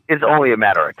 it's only a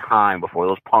matter of time before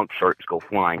those Punk shirts go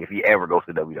flying if he ever goes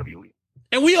to WWE.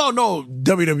 And we all know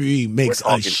WWE makes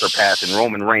us surpassing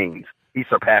Roman Reigns. He's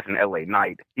surpassing LA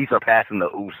Knight. He's surpassing the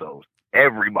Usos.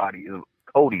 Everybody is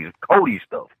Cody's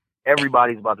stuff.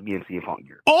 Everybody's about to be in CM Punk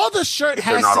gear. All the shirt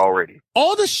has not already.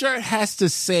 All the shirt has to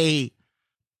say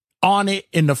on it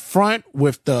in the front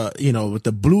with the with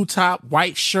the blue top,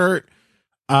 white shirt,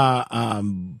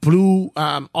 blue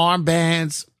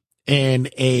armbands, and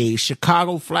a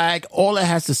Chicago flag. All it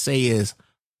has to say is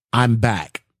 "I'm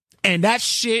back," and that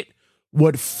shit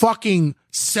would fucking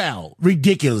sell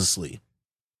ridiculously.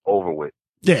 Over with.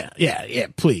 Yeah.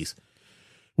 Please.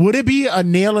 Would it be a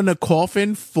nail in the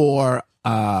coffin for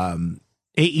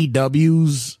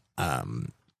AEW's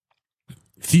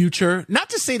future? Not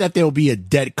to say that they'll be a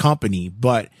dead company,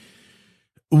 but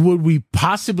would we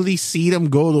possibly see them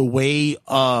go the way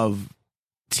of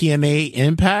TNA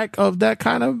Impact of that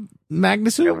kind of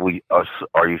magnitude?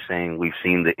 Are you saying we've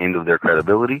seen the end of their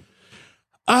credibility?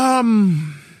 I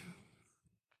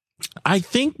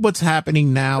think what's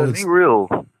happening now is Be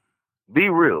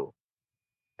real.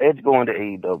 Edge going to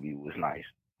AEW was nice,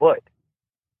 but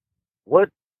what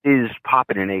is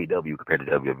popping in AEW compared to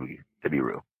WWE? To be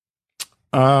real,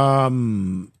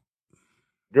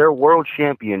 their world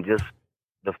champion just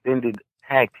defended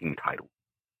tag team title,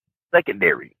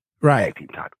 secondary tag team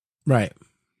title. Right.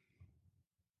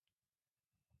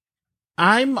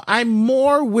 I'm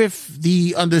more with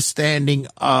the understanding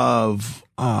of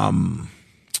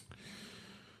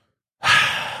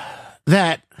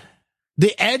that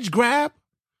the Edge grab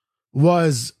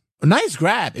was a nice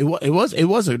grab. It was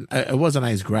a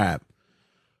nice grab.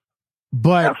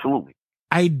 But absolutely.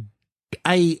 I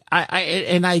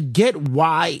get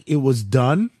why it was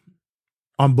done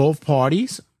on both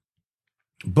parties,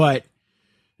 but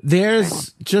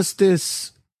there's just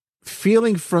this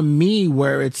feeling from me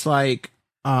where it's like,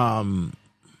 what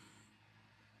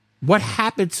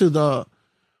happened to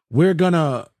we're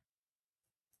gonna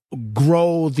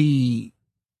grow the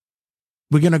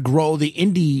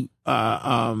indie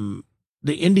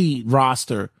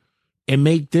roster and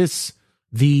make this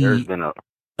the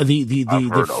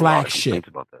flagship,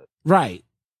 right?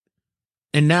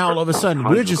 And now all of a sudden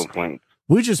we're just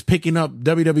picking up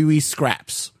WWE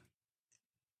scraps.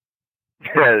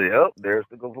 Yep, there's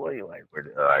the complaint. Like,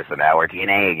 so now we're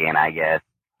TNA again, I guess.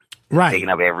 Right, picking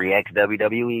up every ex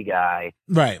WWE guy.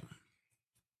 Right.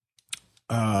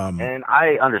 And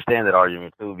I understand that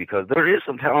argument too, because there is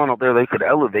some talent out there they could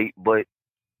elevate, but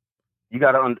you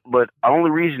gotta. But the only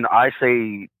reason I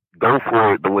say go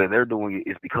for it the way they're doing it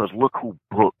is because look who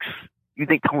books. You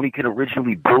think Tony can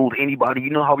originally build anybody? You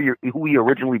know who he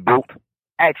originally built?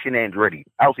 Action Andretti.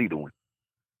 How's he doing?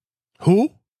 Who?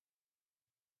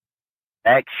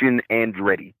 Action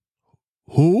Andretti.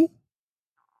 Who?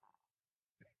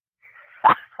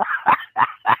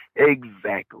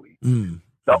 Exactly.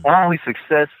 The only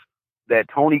success that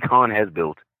Tony Khan has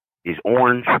built is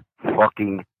Orange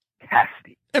fucking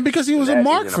Cassidy. And because he was a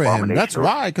mark for him. That's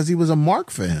why, because he was a mark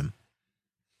for him.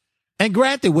 And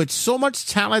granted, with so much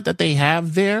talent that they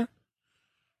have there,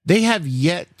 they have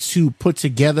yet to put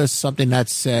together something that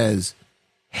says,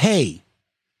 hey,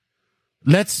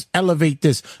 let's elevate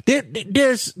this.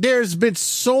 There's been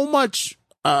so much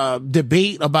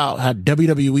debate about how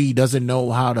WWE doesn't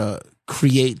know how to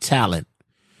create talent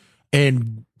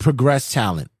and progress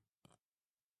talent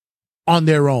on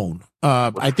their own.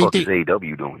 I think is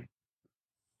AEW doing?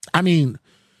 I mean,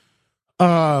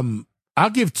 I'll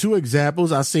give two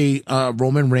examples. I'll say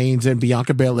Roman Reigns and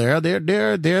Bianca Belair.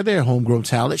 They're their homegrown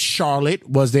talent. Charlotte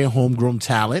was their homegrown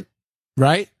talent,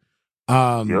 right?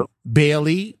 Yep.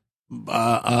 Bayley,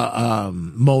 Monet,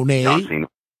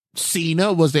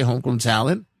 Cena was their homegrown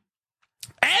talent.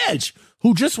 Edge,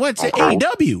 who just went to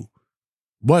AEW,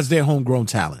 was their homegrown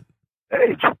talent.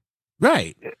 Edge,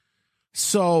 right?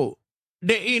 So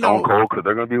Stone Cold, because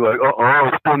they're gonna be like,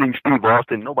 stunning Steve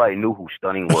Austin. Nobody knew who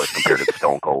Stunning was compared to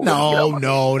Stone Cold.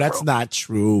 No, that's not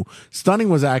true. Stunning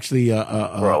was actually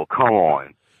bro. Come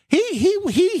on. He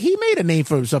made a name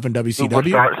for himself in WCW.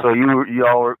 Superstar, so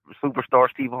y'all were superstar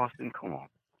Steve Austin. Come on.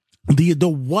 The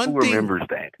one who thing remembers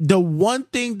that? The one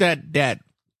thing that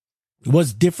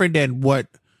was different than what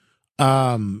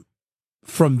from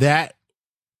that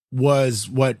was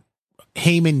what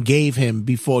Heyman gave him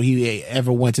before he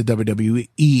ever went to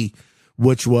WWE,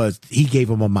 which was he gave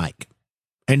him a mic.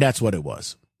 And that's what it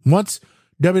was. Once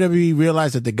WWE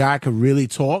realized that the guy could really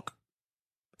talk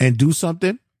and do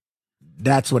something,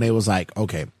 that's when it was like,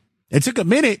 okay. It took a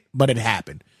minute, but it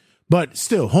happened. But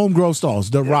still, homegrown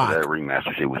stars, The Rock. That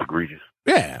remaster shit was egregious.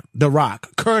 Yeah, The Rock.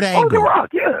 Kurt Angle. The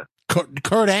Rock, yeah.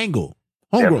 Kurt Angle.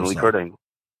 Definitely Kurt Angle.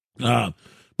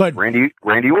 But Randy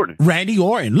Orton. Randy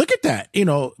Orton. Look at that. You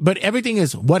know, but everything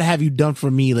is, what have you done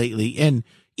for me lately? And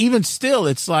even still,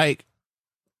 it's like,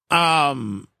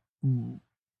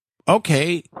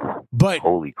 okay, but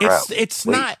holy crap. It's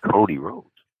Wait, not Cody Rhodes.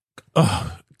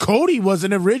 Cody was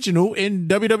an original in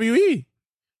WWE.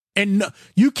 And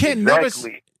you can never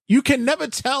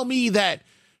tell me that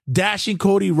dashing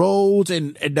Cody Rhodes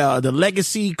and the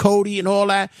legacy Cody and all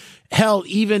that. Hell,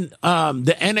 even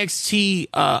the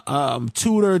NXT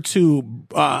tutor to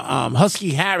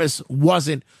Husky Harris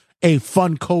wasn't a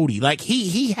fun Cody. Like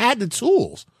he had the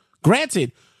tools.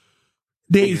 Granted,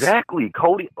 exactly.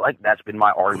 Cody, like that's been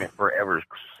my argument forever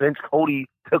since Cody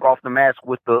took off the mask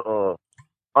with the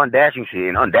undashing shit,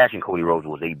 and undashing Cody Rhodes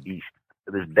was a beast.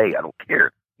 To this day, I don't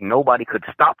care. Nobody could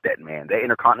stop that man. That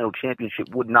Intercontinental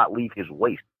Championship would not leave his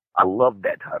waist. I loved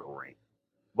that title reign.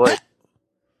 But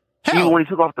even when he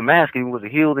took off the mask and he was a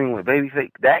heel, then went babyface,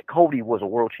 that Cody was a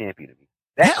world champion to me.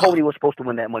 That Cody was supposed to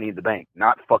win that Money in the Bank,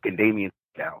 not fucking Damian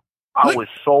Cow. I was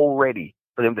so ready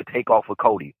for them to take off with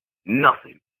Cody.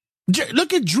 Nothing.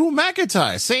 Look at Drew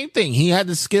McIntyre. Same thing. He had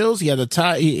the skills. He had the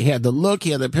tie. He had the look. He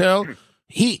had the apparel.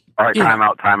 All right, time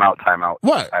out.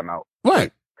 What? Time out.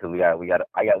 What? Because we got to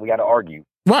argue.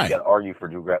 Right. We got to argue for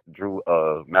Drew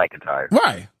McIntyre.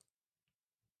 Right.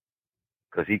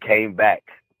 Because he came back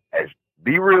as,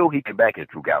 be real, he came back as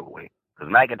Drew Galloway.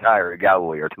 Because McIntyre and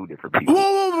Galloway are two different people.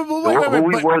 Who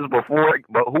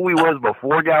he was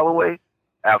before Galloway,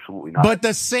 absolutely not. But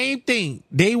the same thing,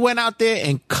 they went out there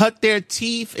and cut their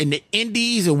teeth in the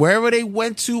Indies and wherever they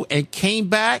went to and came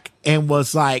back and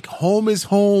was like, home is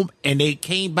home, and they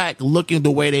came back looking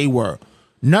the way they were.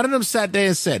 None of them sat there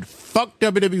and said, fuck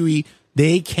WWE.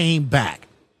 They came back.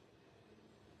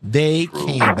 They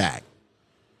came back.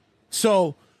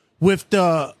 So with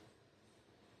the,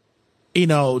 you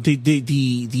know,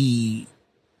 the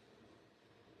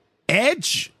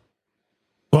Edge,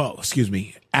 well, excuse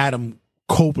me, Adam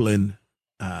Copeland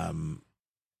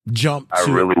jumped I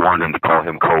really wanted to call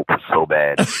him Cope so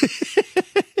bad.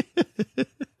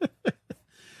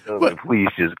 But, please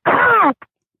just Cope.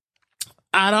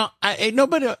 I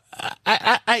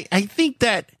think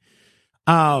that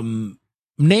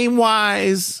name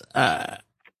wise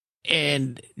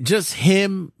and just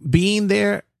him being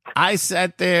there, I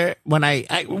sat there when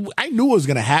I knew it was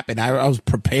gonna happen. I was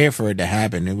prepared for it to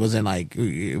happen. It wasn't like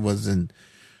it wasn't.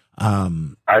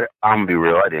 I'm gonna be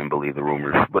real. I didn't believe the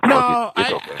rumors, but no,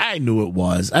 it's okay. I knew it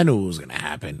was. I knew it was gonna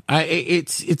happen.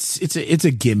 It's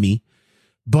a gimme,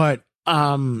 but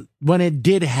when it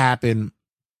did happen,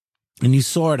 and you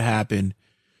saw it happen,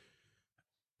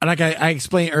 like I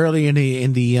explained earlier in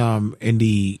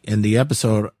the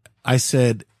episode, I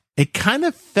said it kind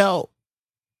of felt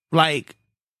like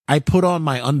I put on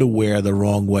my underwear the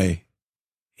wrong way.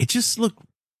 It just looked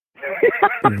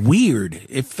weird.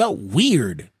 It felt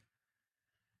weird.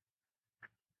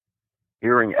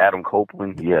 Hearing Adam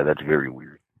Copeland, yeah, that's very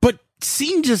weird. But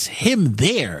seeing just him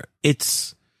there,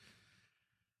 it's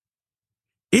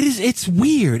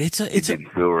weird. It didn't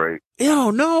feel right.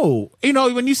 No. You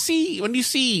know, when you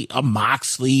see a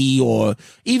Moxley or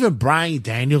even Bryan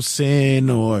Danielson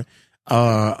or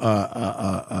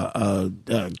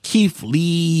Keith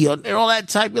Lee and all that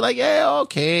type, you're like, yeah,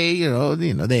 okay, you know,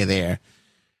 they're there.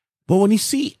 But when you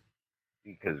see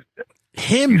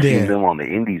him there, them on the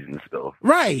Indies and stuff,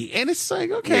 right? And it's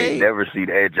like, okay, you never see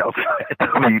the Edge outside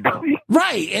WWE,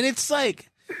 right? And it's like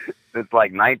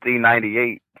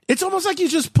 1998. It's almost like you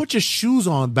just put your shoes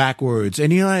on backwards,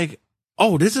 and you're like,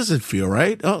 oh, this doesn't feel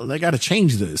right. Oh, they got to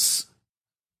change this.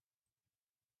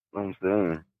 I'm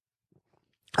saying.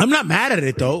 I'm not mad at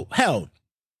it though. Hell,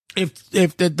 if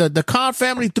the Khan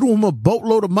family threw him a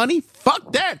boatload of money,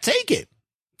 fuck that. Take it.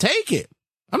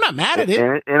 I'm not mad at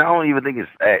it. And I don't even think it's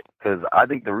that, because I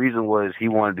think the reason was he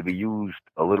wanted to be used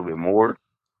a little bit more.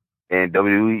 And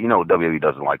WWE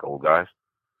doesn't like old guys.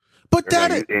 But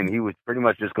and he was pretty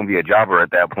much just going to be a jobber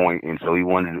at that point, and so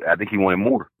I think he wanted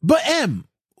more. But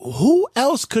who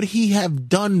else could he have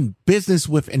done business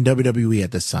with in WWE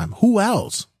at this time? Who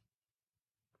else?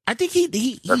 I think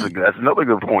that's another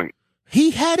good point.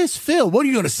 He had his fill. What are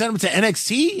you going to send him to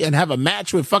NXT and have a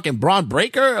match with fucking Braun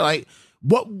Breaker? Like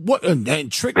what?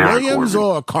 And Trick Williams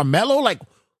or Carmelo? Like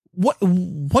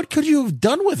what could you have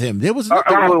done with him? There was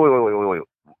nothing. Wait.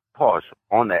 Pause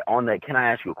on that. Can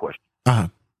I ask you a question? Uh-huh.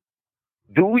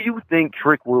 Do you think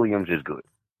Trick Williams is good?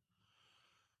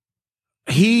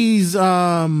 He's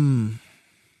I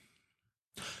might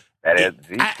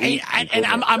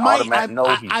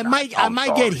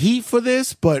get heat for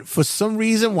this, but for some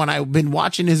reason when I've been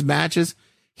watching his matches,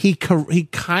 he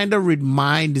kind of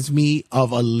reminds me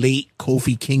of a late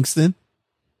Kofi Kingston.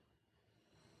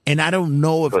 And I don't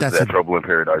know if that's that Trouble in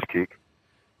Paradise kick.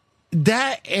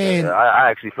 That and I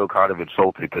actually feel kind of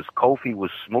insulted because Kofi was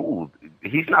smooth.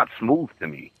 He's not smooth to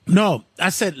me. No, I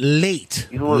said late.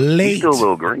 He's Late. still a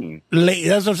little green. Late.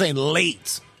 That's what I'm saying.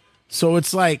 Late. So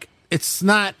it's like it's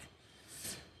not.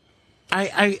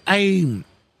 I'm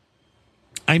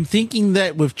thinking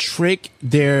that with Trick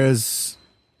there's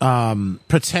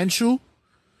potential,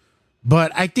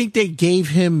 but I think they gave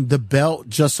him the belt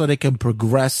just so they can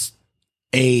progress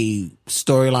a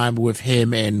storyline with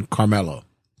him and Carmelo.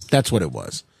 That's what it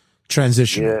was.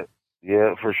 Transition.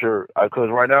 Yeah, for sure. Because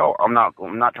right now I'm not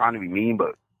trying to be mean,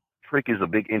 but Trick is a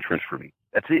big entrance for me.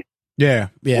 That's it. Yeah.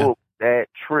 Well, that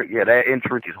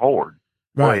entrance is hard.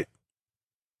 Right.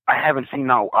 But I haven't seen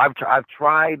now. I've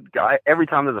tried. Every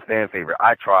time there's a fan favorite,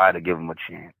 I try to give him a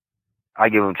chance. I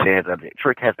give him a chance.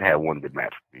 Trick has to have one good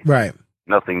match for me. Right.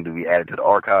 Nothing to be added to the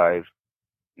archives.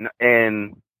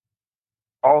 And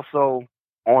also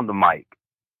on the mic,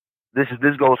 this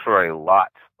goes for a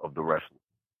lot of the wrestlers.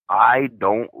 I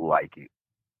don't like it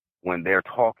when they're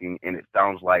talking and it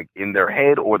sounds like in their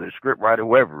head or the script writer,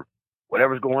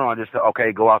 whatever's going on, just say,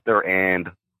 okay, go out there and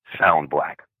sound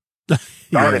black.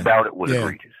 Sorry about it was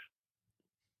egregious.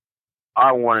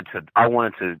 I wanted to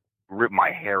rip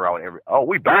my hair out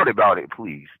we bowed about it,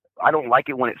 please. I don't like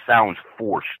it when it sounds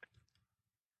forced.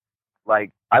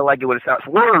 Like, I like it when it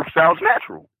sounds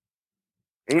natural.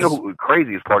 And you know who the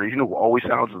craziest part is? You know who always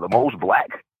sounds the most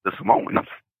black? The Samoans.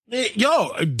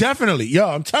 Yo, definitely. Yo,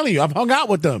 I'm telling you, I've hung out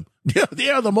with them. They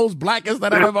are the most blackest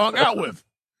that I've ever hung out with.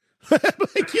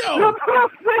 Like, yo.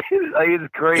 It's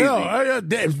crazy. Yo, I've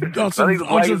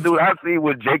seen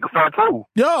with Jacob Fatu.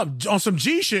 Yo, on some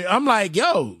G shit, I'm like,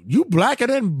 yo, you blacker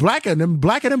than black.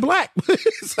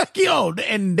 It's like, yo,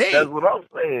 and they. That's what I'm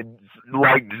saying.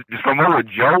 Like, Samoa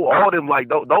Joe, all them, like,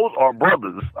 those are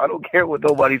brothers. I don't care what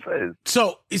nobody says.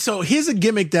 So here's a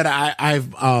gimmick that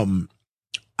I've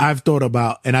thought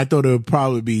about, and I thought it would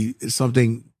probably be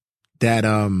something that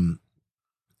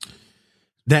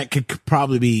that could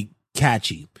probably be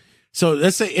catchy. So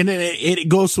let's say, and then it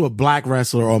goes to a black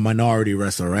wrestler or minority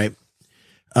wrestler, right?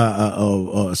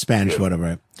 Or Spanish, whatever.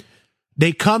 Right?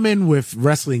 They come in with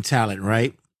wrestling talent,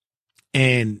 right?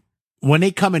 And when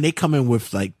they come in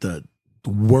with like the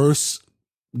worst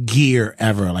gear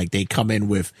ever. Like they come in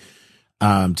with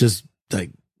just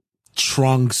like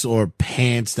trunks or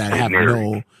pants that have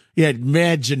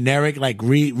mad generic, like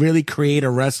really create a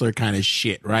wrestler kind of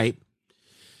shit, right?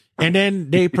 And then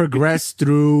they progress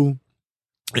through,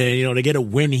 and they get a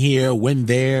win here, win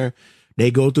there.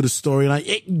 They go through the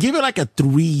storyline. Give it like a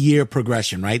 3-year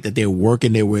progression, right? That they're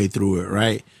working their way through it,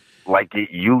 right? Like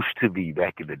it used to be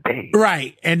back in the day,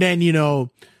 right? And then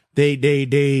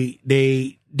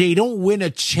they don't win a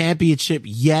championship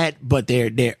yet, but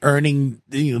they're earning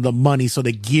the money, so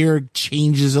the gear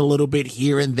changes a little bit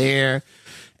here and there,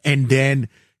 and then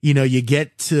you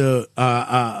get to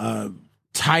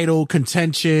title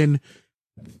contention,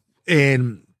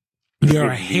 and your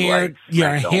hair to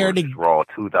Raw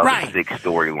 2006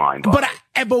 storyline. But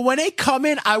when they come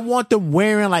in, I want them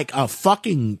wearing like a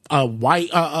fucking white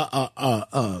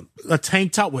a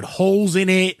tank top with holes in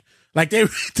it. Like they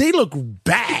look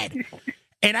bad.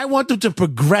 And I want them to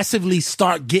progressively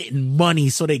start getting money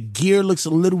so their gear looks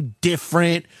a little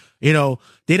different. They're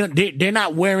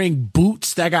not wearing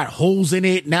boots that got holes in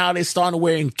it. Now they're starting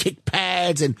wearing kick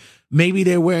pads, and maybe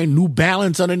they're wearing New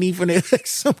Balance underneath and like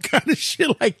some kind of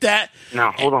shit like that.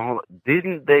 Now, hold on.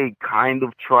 Didn't they kind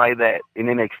of try that in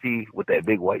NXT with that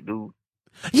big white dude?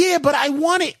 Yeah, but I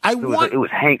want it. It was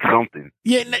Hank something.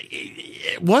 Yeah,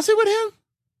 was it with him?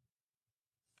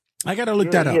 I gotta look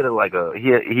that up.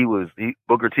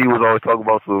 Booker T was always talking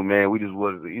about, so man, he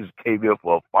just came here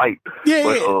for a fight. Yeah,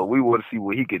 but we want to see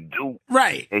what he could do.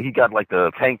 Right. And he got like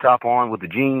the tank top on with the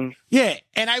jeans. Yeah,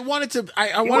 and I wanted to.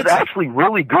 He was actually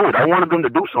really good. I wanted them to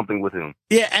do something with him.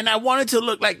 Yeah, and I wanted to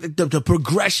look like the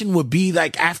progression would be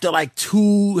like after like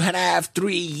 2.5,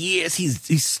 3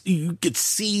 years, you could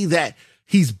see that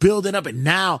he's building up, and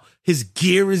now his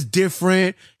gear is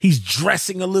different. He's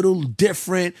dressing a little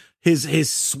different.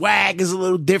 His swag is a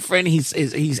little different.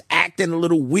 He's acting a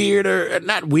little weirder,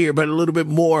 not weird, but a little bit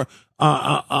more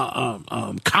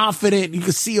confident. You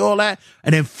can see all that,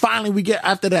 and then finally we get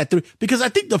after that 3, because I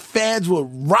think the fans will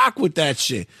rock with that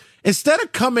shit instead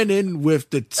of coming in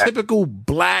with the typical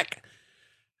black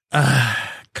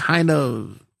kind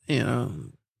of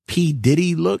P.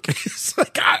 Diddy look. It's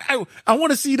like I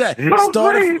want to see that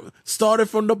started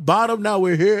from the bottom. Now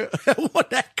we're here. I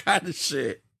want that kind of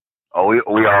shit. Oh, we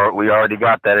already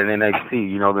got that in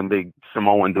NXT. Them big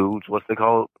Samoan dudes. What's they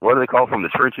called? What are they called? From the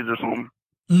trenches or something?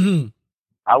 Mm-hmm.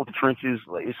 Out the trenches,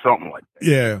 like it's something like that.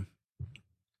 Yeah.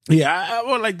 Yeah, I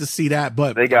would like to see that,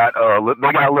 but they got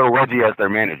little Reggie as their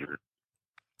manager.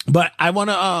 But I want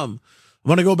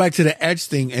to go back to the Edge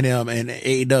thing and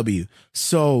AEW.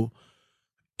 So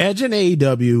Edge and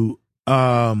AEW,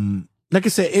 like I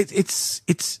said, it's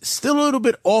still a little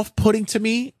bit off-putting to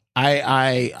me.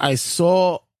 I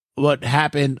saw what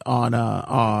happened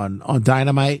on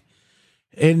Dynamite,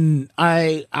 and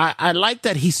I like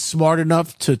that he's smart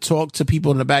enough to talk to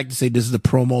people in the back to say, this is the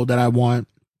promo that I want.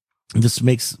 This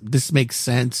makes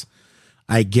sense.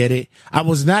 I get it. I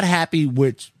was not happy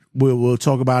with. We'll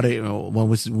talk about it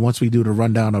once we do the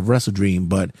rundown of Wrestle Dream,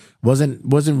 but wasn't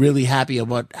really happy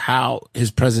about how his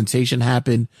presentation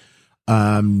happened.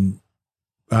 At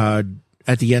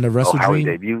the end of Wrestle Dream,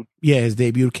 his debut. Yeah, his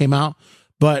debut came out.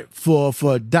 But for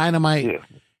Dynamite,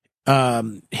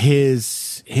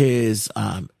 his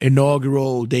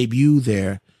inaugural debut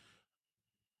there.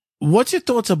 What's your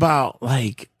thoughts about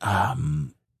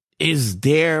is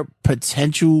there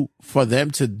potential for them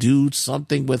to do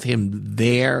something with him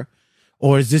there,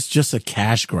 or is this just a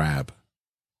cash grab?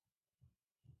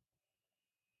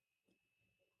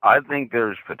 I think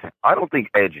there's potential. I don't think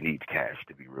Edge needs cash,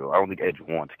 to be real. I don't think Edge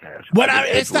wants cash. But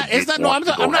it's not. No, I'm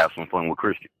not. Have some fun with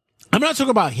Christian. I'm not talking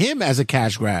about him as a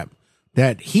cash grab.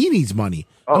 That he needs money.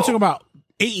 I'm talking about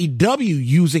AEW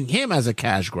using him as a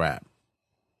cash grab.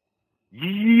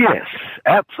 Yes,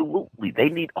 absolutely. They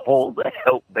need all the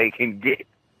help they can get.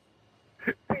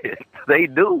 They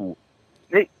do.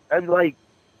 I'm like,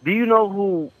 do you know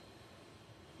who?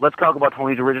 Let's talk about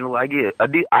Tony's original ideas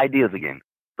again.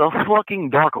 The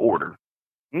fucking Dark Order.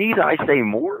 Need I say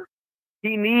more?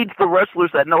 He needs the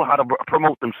wrestlers that know how to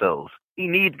promote themselves. He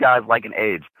needs guys like an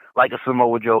Edge, like a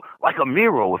Samoa Joe, like a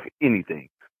Miro, if anything,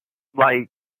 like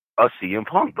a CM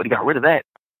Punk. But he got rid of that.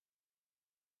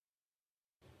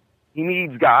 He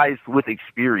needs guys with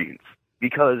experience,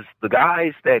 because the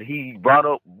guys that he brought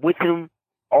up with him,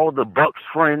 all the Bucks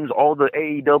friends, all the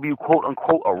AEW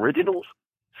quote-unquote originals,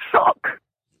 suck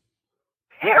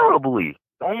terribly.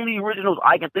 The only originals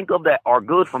I can think of that are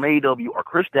good from AEW are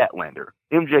Chris Statlander,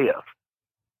 MJF.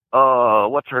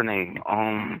 What's her name?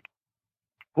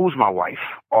 Who's my wife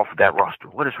off that roster?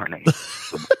 What is her name?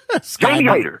 Jamie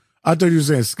Hayter. I thought you were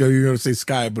saying you were going to say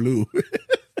Sky Blue.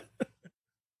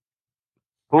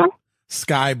 Who?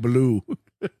 Sky Blue.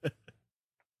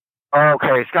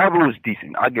 Okay, Sky Blue is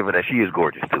decent. I'll give her that. She is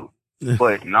gorgeous too.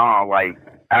 But nah, like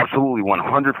absolutely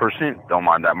 100% don't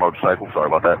mind that motorcycle. Sorry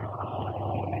about that.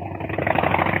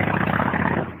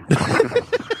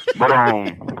 But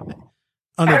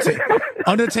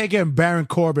Undertaker and Baron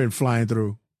Corbin flying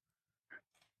through.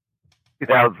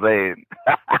 I was saying.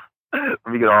 Let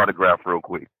me get an autograph real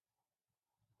quick.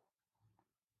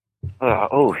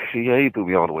 He threw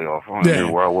me all the way off. I don't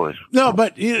know where I was. No,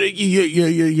 but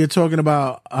you're talking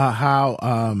about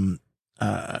how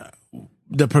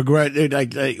the progress,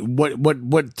 like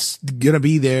what's gonna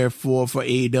be there for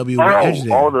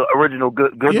AEW. All the original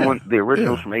good ones, the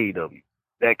originals from AEW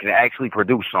that can actually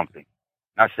produce something.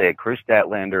 I said Chris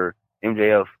Statlander,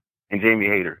 MJF, and Jamie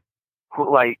Hayter.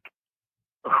 Who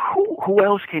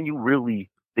else can you really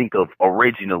think of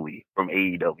originally from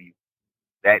AEW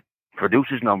that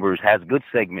produces numbers, has good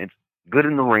segments, good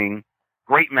in the ring,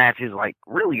 great matches? Like,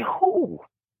 really, who?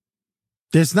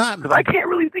 There's not. Because I can't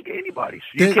really think of anybody.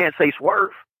 You can't say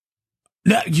Swerve.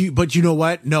 No, but you know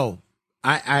what? No,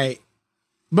 but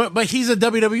he's a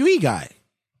WWE guy.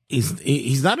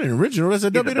 He's not an original. That's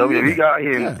a WWE guy.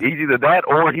 He's either that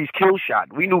or he's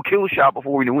Killshot. We knew Killshot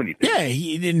before we knew anything. Yeah,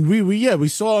 we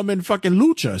saw him in fucking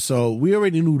Lucha, so we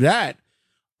already knew that.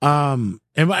 And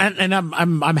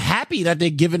I'm happy that they're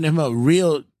giving him a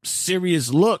real serious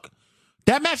look.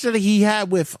 That match that he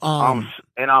had with I'm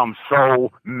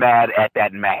so mad at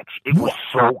that match. It was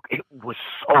so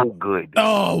good.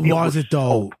 Oh, was it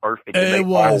though? So perfect. It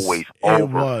was.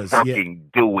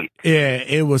 Fucking do it. Yeah,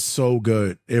 it was so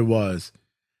good. It was.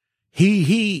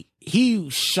 He shined.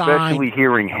 Especially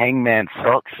hearing Hangman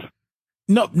sucks.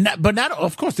 No, but not.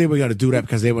 Of course, they were going to do that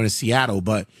because they were in Seattle.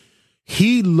 But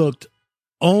he looked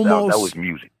almost. That was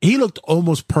music. He looked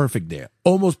almost perfect there.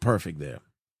 Almost perfect there.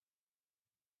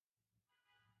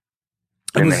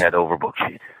 And they had overbooked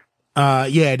shit.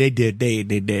 Yeah, they did.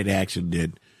 They actually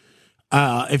did.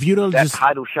 If you don't just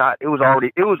title shot, it was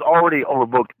already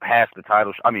overbooked past the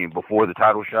title. I mean, before the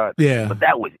title shot. Yeah, but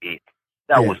that was it.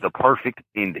 That was the perfect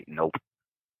ending. Nope.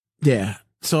 Yeah.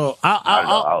 So I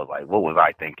was like, what was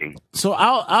I thinking? So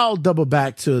I'll double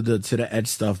back to the Edge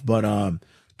stuff, but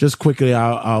just quickly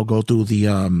I'll go through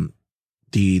the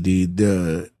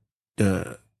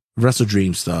Wrestle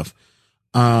Dream stuff.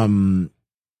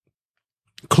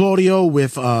 Claudio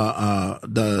with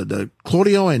the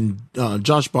Claudio and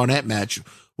Josh Barnett match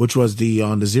which was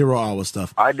on the 0 hour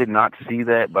stuff. I did not see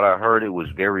that, but I heard it was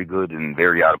very good and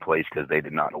very out of place because they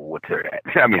did not know what to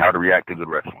how to react to good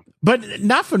wrestling. But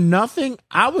not for nothing,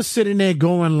 I was sitting there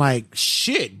going like,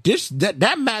 shit,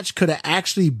 that match could have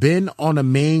actually been on the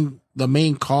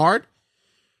main card,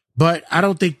 but I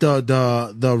don't think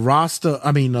the roster,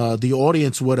 the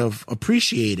audience would have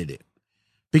appreciated it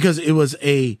because it was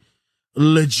a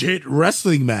legit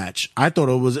wrestling match. I thought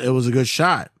it was a good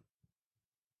shot.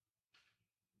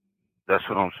 That's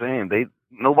what I'm saying.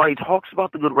 Nobody talks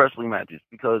about the good wrestling matches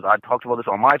because I talked about this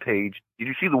on my page. Did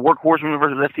you see the Workhorsemen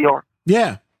versus FTR?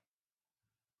 Yeah.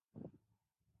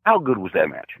 How good was that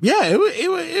match? Yeah,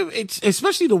 it's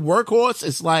especially the Workhorse.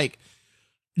 It's like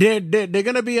they're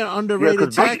gonna be an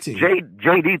underrated tag team.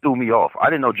 JD threw me off. I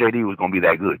didn't know JD was gonna be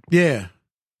that good. Yeah,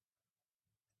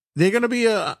 they're gonna be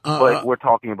but we're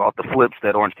talking about the flips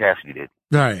that Orange Cassidy did,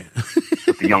 right?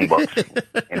 With the Young Bucks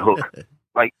and Hook.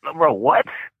 Like, bro, what?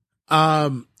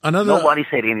 Nobody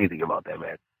said anything about that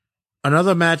match.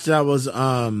 Another match that was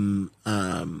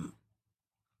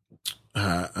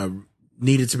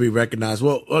needed to be recognized.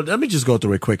 Well, let me just go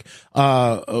through it quick.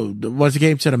 Once it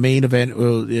came to the main event,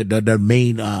 the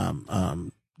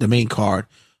main card,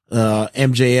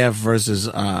 MJF versus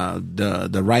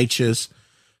the Righteous.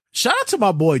 Shout out to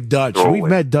my boy Dutch. We've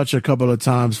met Dutch a couple of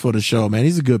times for the show, man.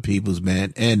 He's a good people's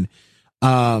man. And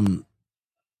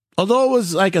although it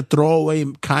was like a throwaway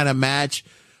kind of match,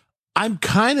 I'm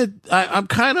kind of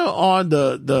on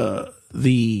the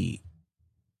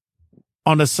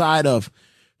on the side of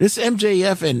this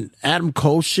MJF and Adam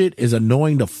Cole shit is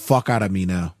annoying the fuck out of me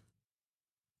now.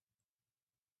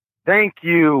 Thank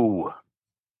you.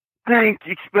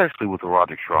 Especially with the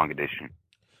Roderick Strong edition.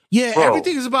 Yeah, bro,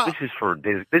 everything is about.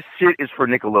 This shit is for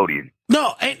Nickelodeon.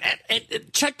 No, and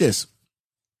check this.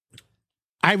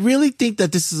 I really think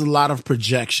that this is a lot of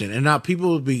projection, and now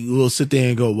people will sit there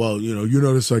and go, "Well, you're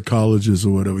not a psychologist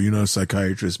or whatever. You're not a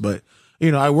psychiatrist, but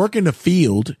I work in the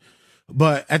field."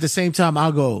 But at the same time,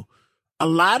 I'll go. A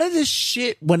lot of this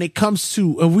shit when it comes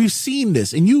to, and we've seen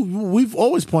this, and we've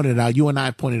always pointed out. You and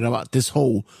I pointed out this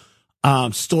whole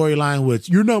storyline with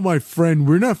 "You're not my friend.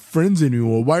 We're not friends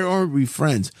anymore. Why aren't we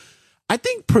friends?" I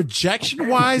think projection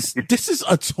wise, this is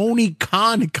a Tony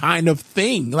Khan kind of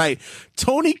thing. Like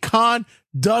Tony Khan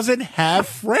doesn't have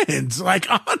friends. Like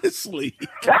honestly.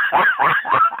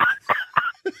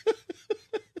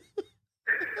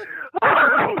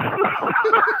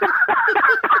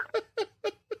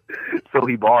 So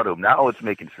he bought him. Now it's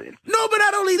making sense. No, but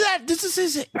not only that, this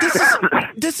is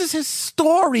his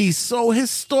story. So his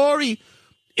story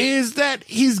is that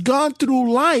he's gone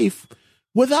through life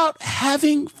without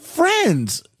having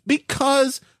friends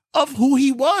because of who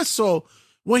he was. So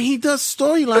when he does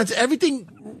storylines, everything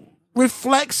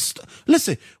reflects.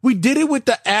 Listen, we did it with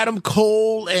the Adam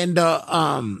Cole and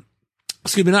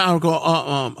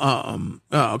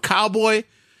Cowboy.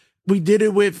 We did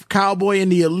it with Cowboy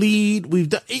and the Elite. We've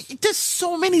done. There's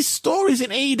so many stories in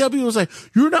AEW. It was like,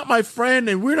 "You're not my friend,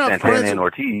 and we're not Santana friends." And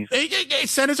Ortiz.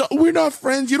 We're not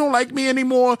friends. You don't like me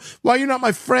anymore. Why you're not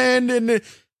my friend? And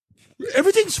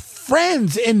everything's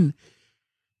friends, and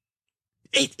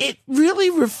it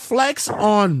really reflects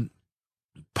on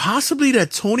possibly that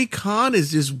Tony Khan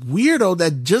is this weirdo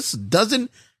that just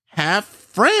doesn't have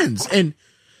friends, and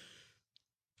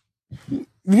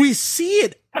we see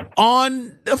it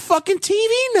on the fucking TV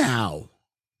now.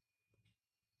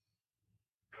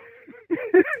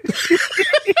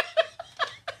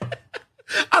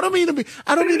 I don't mean to be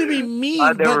mean.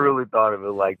 I never really thought of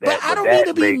it like that. But I don't mean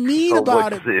to be mean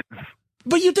about it.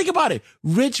 But you think about it.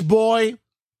 Rich boy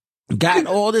got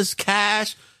all this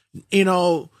cash.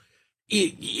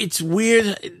 It's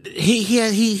weird.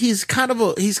 He's kind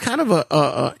of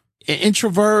a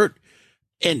introvert.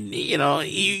 And, you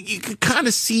can kind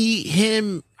of see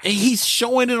him, and he's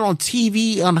showing it on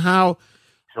TV on how.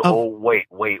 So, wait.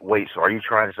 So are you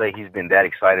trying to say he's been that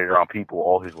excited around people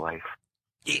all his life?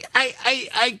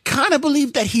 I kind of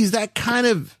believe that he's that kind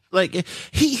of, like,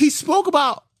 he spoke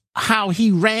about how he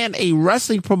ran a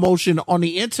wrestling promotion on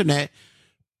the internet,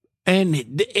 and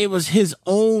it was his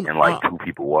own. And, like, 2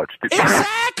 people watched it.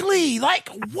 Exactly! Like,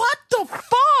 what the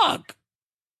fuck?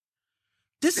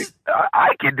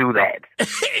 I can do that.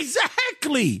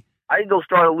 Exactly. I can go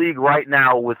start a league right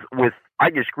now with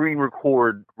I can screen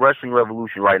record Wrestling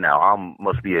Revolution right now. I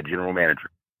must be a general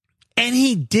manager. And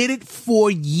he did it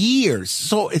for years.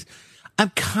 So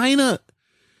I'm kind of,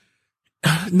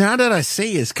 now that I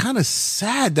say it's kind of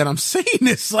sad that I'm saying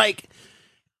this. Like,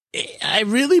 I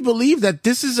really believe that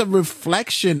this is a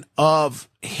reflection of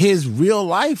his real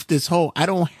life. This whole, I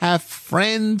don't have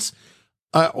friends.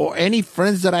 Or any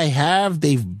friends that I have,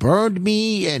 they've burned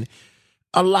me. And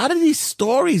a lot of these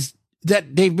stories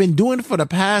that they've been doing for the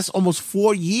past almost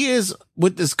 4 years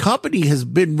with this company has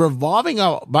been revolving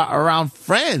around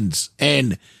friends.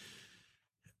 And,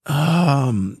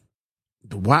 why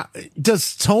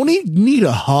does Tony need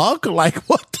a hug? Like,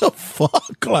 what the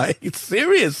fuck? Like,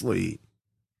 seriously.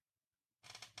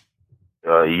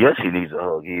 Yes, he needs a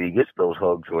hug. He gets those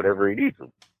hugs whenever he needs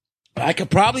them. I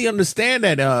could probably understand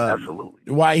that.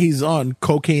 Absolutely. Why he's on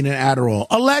cocaine and Adderall.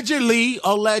 Allegedly.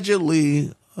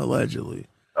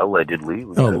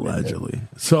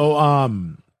 So,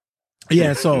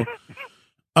 yeah. So,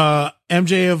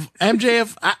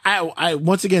 MJF. I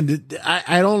once again,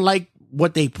 I don't like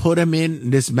what they put him in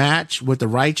this match with the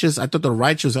Righteous. I thought the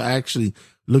Righteous actually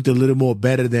looked a little more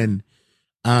better than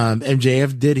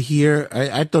MJF did here.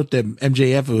 I thought that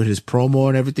MJF with his promo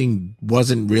and everything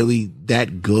wasn't really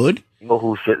that good. You know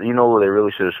who they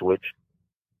really should have switched?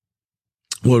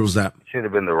 What was that? Should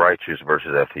have been the Righteous versus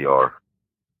FTR.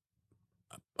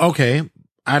 Okay.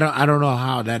 I don't know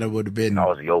how that would have been. I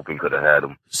was the open could have had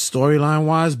him storyline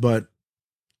wise, but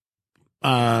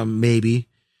maybe.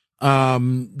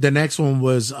 The next one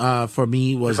was for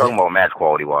me was talking about match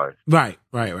quality wise. Right.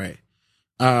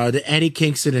 The Eddie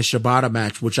Kingston and Shibata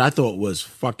match, which I thought was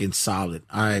fucking solid.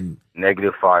 I'm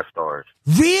 -5 stars.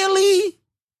 Really?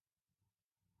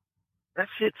 That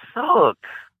shit sucked.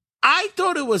 I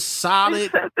thought it was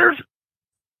solid.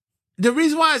 The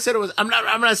reason why I said it was, I'm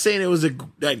not saying it was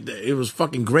it was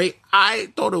fucking great. I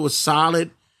thought it was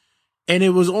solid, and it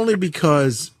was only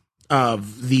because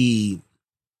of the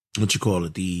what you call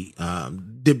it, the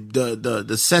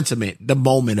sentiment, the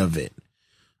moment of it,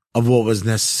 of what was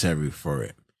necessary for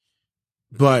it.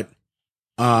 But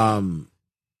I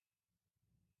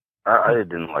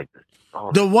didn't like this.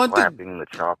 The one clapping, the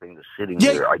chopping, the sitting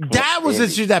yeah, there. that was the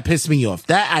shit that pissed me off.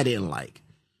 That I didn't like.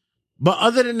 But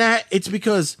other than that, it's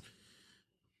because,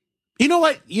 you know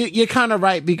what? You're kind of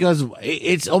right, because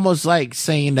it's almost like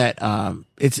saying that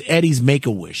it's Eddie's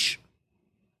Make-A-Wish.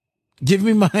 Give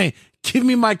me my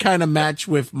kind of match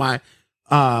with my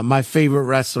favorite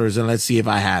wrestlers, and let's see if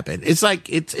I happen. It's like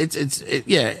it's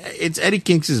Eddie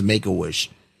Kingston's Make-A-Wish.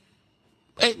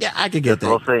 Yeah, I could get that.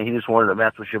 I was saying he just wanted a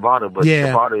match with Shibata, but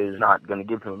Shibata is not going to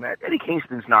give him a match. Eddie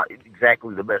Kingston's not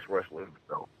exactly the best wrestler,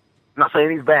 so I'm not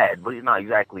saying he's bad, but he's not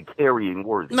exactly carrying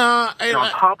worthy. Nah, on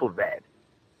top of that,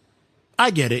 I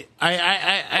get it.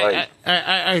 I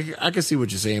can see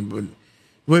what you're saying, but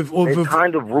it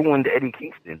kind of ruined Eddie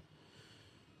Kingston.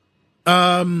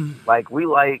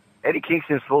 Eddie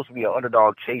Kingston's supposed to be an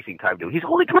underdog chasing type dude. He's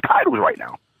holding 2 titles right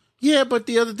now. Yeah, but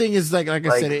the other thing is, like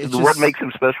I said, it's what makes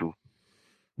him special.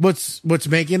 What's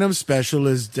making him special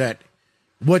is that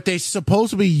what they're supposed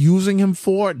to be using him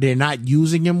for, they're not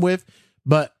using him with.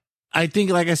 But I think,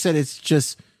 like I said, it's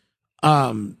just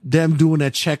them doing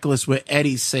a checklist with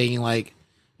Eddie saying, like,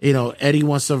 you know, Eddie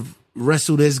wants to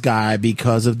wrestle this guy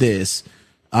because of this.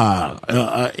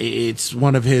 It's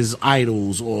one of his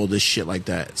idols, all this shit like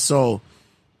that. So,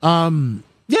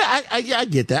 I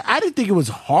get that. I didn't think it was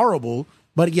horrible,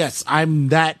 but yes,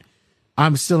 I'm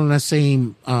still in the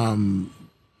same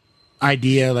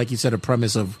idea, like you said, a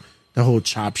premise of the whole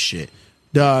chop shit.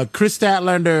 The Chris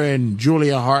Statlander and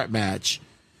Julia Hart match.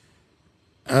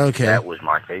 Okay. That was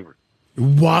my favorite.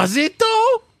 Was it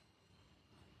though?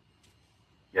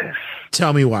 Yes.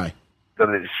 Tell me why.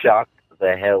 Because it shocked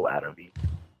the hell out of me.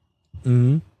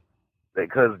 Mm-hmm.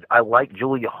 Because I like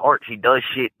Julia Hart. She does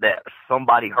shit that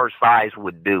somebody her size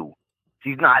would do.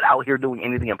 She's not out here doing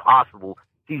anything impossible.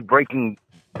 She's breaking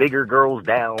bigger girls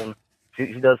down.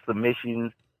 She does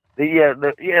submissions. They're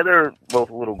both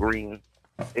a little green.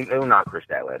 They're not Chris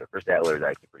Statlander. Chris Statlander is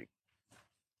actually pretty.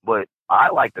 But I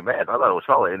like the match. I thought it was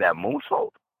solid. And that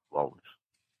moonsault, flawless.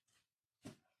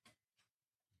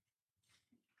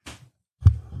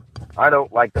 I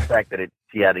don't like the fact that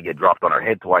she had to get dropped on her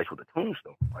head twice with a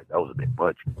tombstone. Like, that was a bit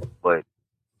much. But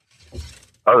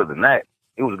other than that,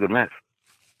 it was a good match.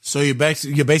 So you're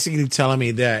basically telling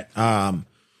me that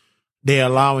they're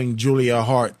allowing Julia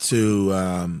Hart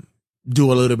to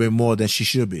do a little bit more than she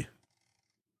should be.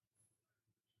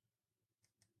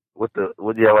 Like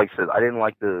I said, I didn't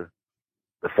like the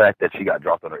fact that she got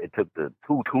dropped on her. It took the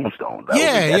 2 tombstones.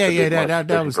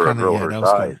 That was kind of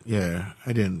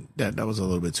I didn't. That was a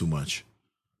little bit too much.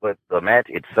 But the match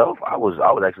itself, I was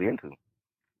actually into.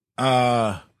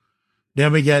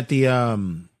 Then we got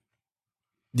the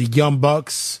Young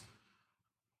Bucks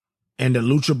and the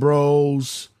Lucha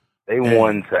Bros. They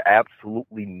won to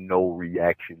absolutely no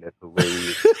reaction. That's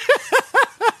hilarious.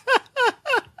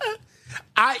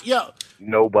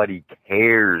 Nobody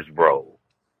cares, bro.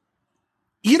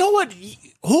 You know what?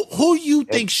 Who you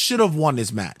think should have won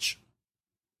this match?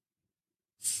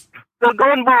 The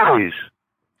Gun Boys.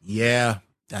 Yeah,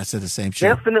 I said the same shit.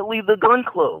 Definitely the Gun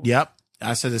Club. Yep,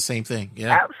 I said the same thing.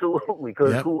 Yeah, absolutely.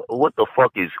 Because what the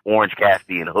fuck is Orange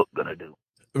Cassidy and Hook gonna do?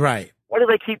 Right. Why do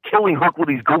they keep killing Hook with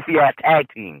these goofy ass tag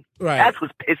teams? Right. That's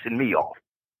what's pissing me off.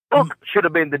 Hook should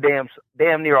have been the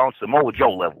damn near on Samoa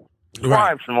Joe level.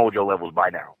 Prime Samoa Joe levels by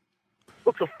now.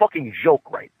 Hook's a fucking joke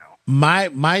right now.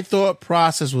 My thought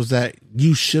process was that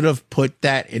you should have put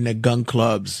that in the Gun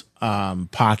Club's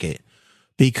pocket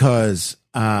because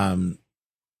no,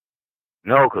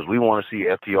 because we want to see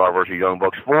FTR versus Young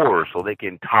Bucks 4 so they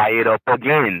can tie it up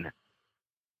again.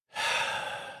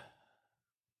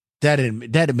 That didn't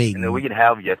make, and then we can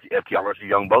have FTR versus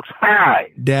Young Bucks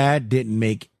 5. That didn't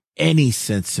make any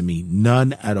sense to me,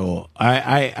 none at all.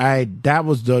 I that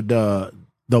was the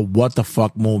what the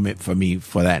fuck moment for me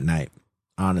for that night.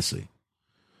 Honestly,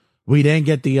 we didn't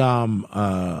get the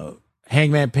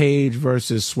Hangman Page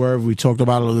versus Swerve. We talked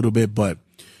about it a little bit, but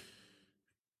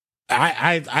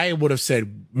I would have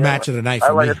said match of the night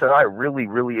for me. I said, I really,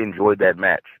 really enjoyed that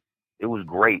match. It was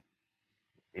great.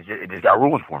 It just got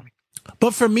ruined for me.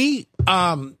 But for me,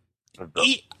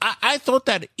 I thought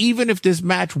that even if this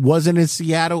match wasn't in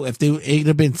Seattle, if it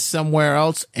had been somewhere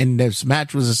else and this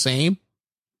match was the same,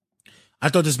 I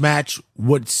thought this match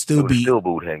would still be still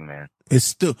boot Hangman.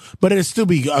 But it'd still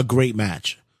be a great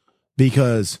match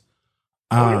because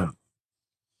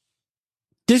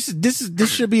this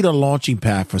should be the launching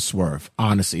pad for Swerve.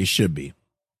 Honestly, it should be.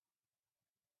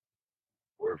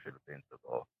 Swerve should have been took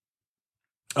off.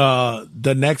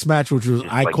 The next match, which was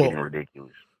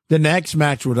ridiculous. The next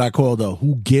match, what I call the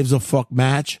 "Who Gives a Fuck"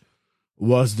 match,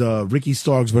 was the Ricky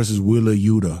Starks versus Wheeler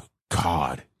Yuta.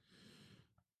 God,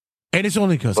 and it's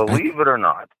only because believe it or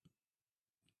not.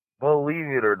 Here we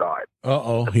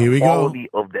go. The quality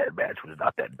of that match was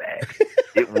not that bad.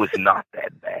 It was not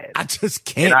that bad. I just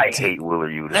can't. And I hate Wheeler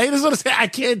Yuta. I just want to say I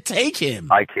can't take him.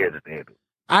 I can't stand him.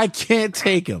 I can't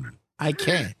take him. I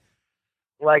can't.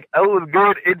 Like, it was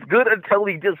good. It's good until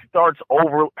he just starts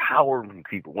overpowering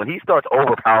people. When he starts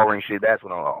overpowering shit, that's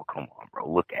when come on,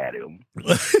 bro. Look at him.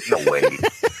 No way.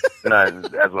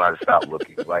 That's when I stopped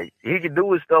looking. Like, he can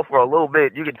do his stuff for a little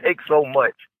bit. You can take so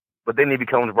much. But then he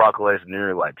becomes Brock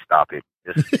Lesnar. Like, stop it.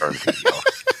 Just turn the TV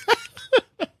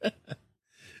off.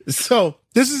 So,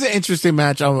 this is an interesting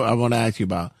match I want to ask you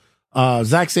about.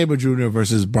 Zack Sabre Jr.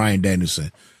 versus Bryan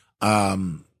Danielson.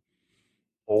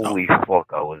 Holy fuck,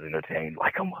 I was entertained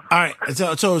like a mother. All right,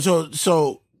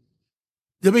 so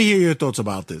let me hear your thoughts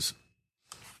about this.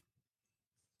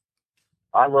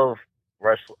 I love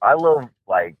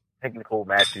like technical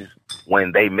matches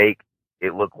when they make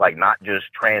it look like not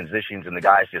just transitions and the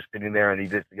guy's just sitting there and he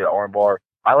just get an arm bar.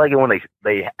 I like it when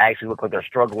they actually look like they're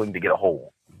struggling to get a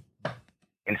hold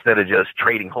instead of just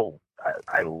trading holds.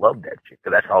 I love that shit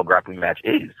because that's how a grappling match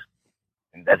is,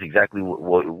 and that's exactly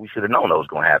what we should have known that was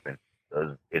going to happen.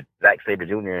 Because it's Zack Sabre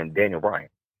Jr. and Daniel Bryan.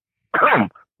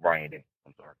 Bryan,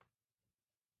 I'm sorry.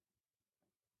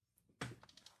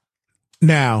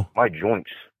 Now, my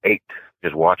joints ached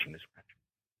just watching this match.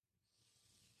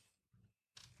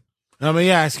 Now, let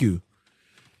me ask you,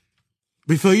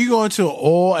 before you go into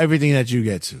everything that you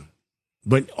get to,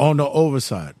 but on the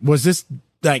overside, was this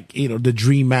like, the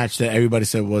dream match that everybody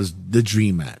said was the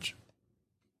dream match?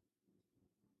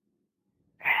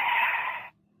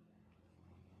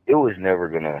 It was never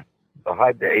gonna, the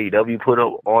hype that AEW put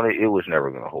up on it, it was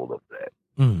never gonna hold up to that.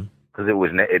 Because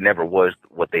it never was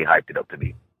what they hyped it up to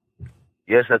be.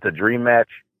 Yes, that's a dream match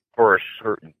for a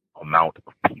certain amount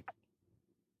of people.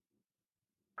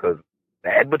 Because,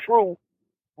 bad but true,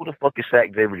 who the fuck is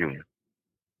Zack Sabre Jr.?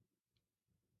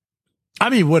 I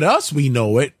mean, with us, we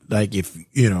know it. Like, if,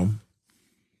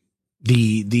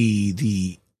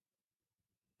 the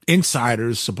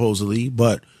insiders, supposedly,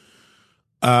 but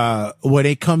when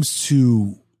it comes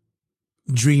to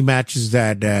dream matches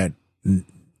that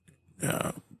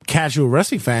casual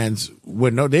wrestling fans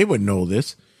would know, they would know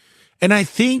this. And I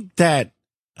think that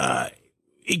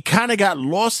it kind of got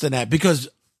lost in that because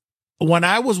when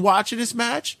I was watching this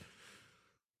match,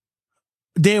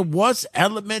 there was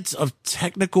elements of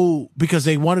technical because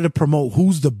they wanted to promote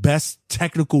who's the best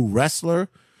technical wrestler.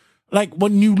 Like,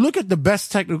 when you look at the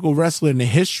best technical wrestler in the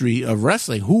history of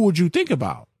wrestling, who would you think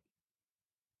about?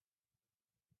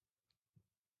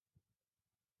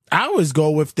 I always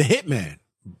go with the Hitman.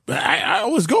 I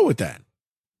always go with that.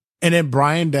 And then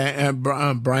Bryan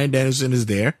Danielson is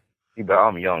there. See, but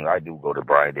I'm young. I do go to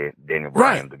Daniel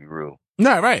Bryan, to be real.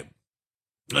 No, right.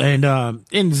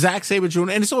 And Zack Sabre Jr.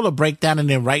 And it's all a breakdown. And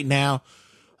then right now,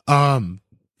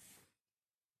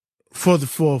 for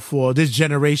this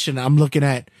generation, I'm looking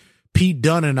at Pete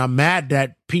Dunne, and I'm mad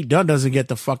that Pete Dunne doesn't get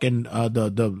the fucking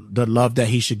the love that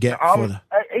he should get for the.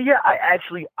 I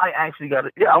actually got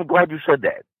it. Yeah, I'm glad you said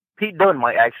that. Pete Dunne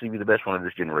might actually be the best one of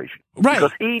this generation. Right.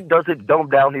 Because he doesn't dumb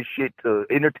down his shit to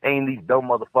entertain these dumb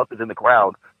motherfuckers in the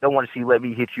crowd. Don't want to see let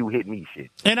me hit you, hit me shit.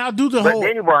 And I'll do the but whole.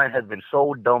 Daniel Bryan has been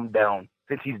so dumbed down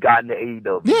since he's gotten to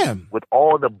AEW. Yeah. With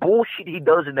all the bullshit he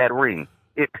does in that ring,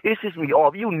 it pisses me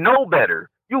off. You know better.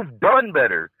 You've done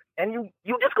better. And you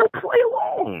just go play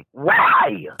along.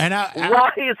 Why? And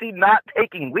why is he not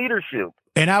taking leadership?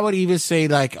 And I would even say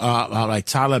like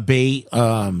Tyler Bate,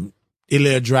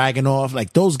 Ilya Dragunov,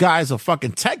 like those guys are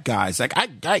fucking tech guys. Like I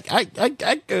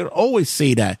could always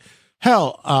say that.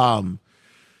 Hell,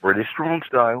 British strong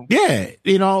style. Yeah,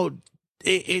 you know,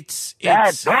 it's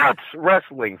that's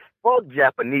wrestling. Fuck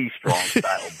Japanese strong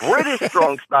style. British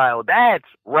strong style, that's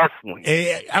wrestling.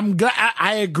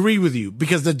 I agree with you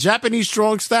because the Japanese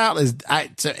strong style is,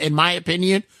 in my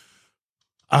opinion,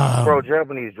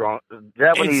 Japanese strong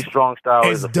style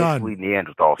is officially done.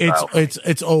 Neanderthal style.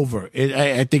 It's over.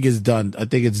 I think it's done. I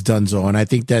think it's done. So, and I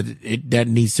think that that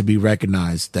needs to be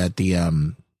recognized that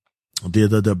the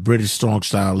British strong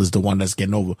style is the one that's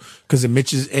getting over because it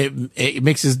mixes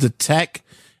the tech.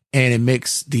 And it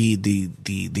makes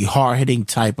the hard hitting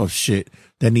type of shit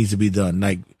that needs to be done.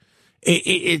 Like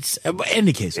it's in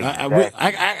the case,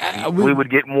 we would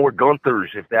get more Gunthers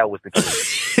if that was the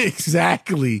case.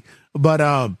 Exactly. But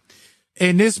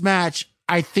in this match,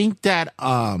 I think that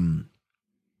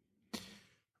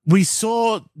we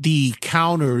saw the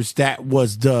counters that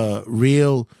was the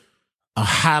real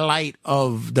highlight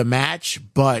of the match,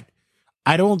 but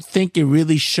I don't think it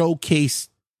really showcased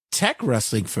tech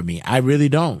wrestling for me. I really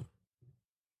don't.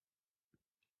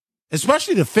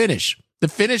 Especially the finish. The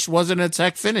finish wasn't a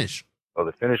tech finish. Oh,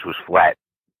 the finish was flat.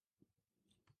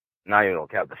 Now you don't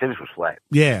count. The finish was flat.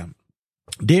 Yeah.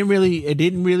 It didn't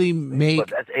really make.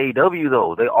 But that's AEW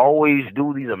though. They always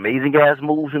do these amazing ass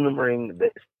moves in the ring.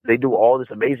 They do all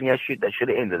this amazing ass shit that should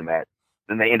have ended the match.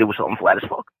 Then they ended with something flat as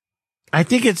fuck. I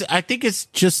think it's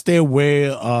just their way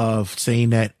of saying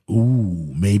that,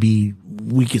 ooh, maybe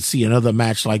we could see another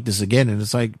match like this again. And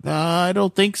it's like, I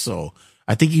don't think so.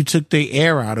 I think you took the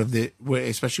air out of it,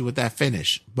 especially with that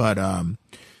finish. But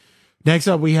next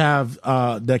up, we have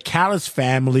the Callis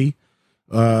family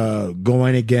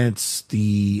going against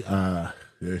the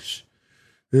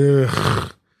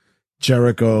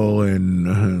Jericho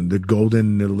and the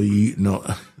Golden Elite. No,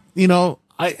 you know,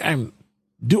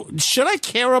 should I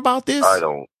care about this? I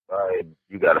don't.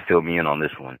 You got to fill me in on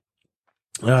this one.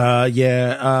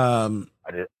 Yeah.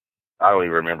 I don't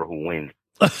even remember who wins.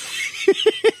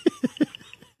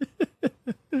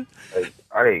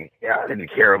 I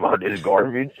didn't care about this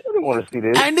garbage. I didn't want to see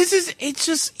this. And it's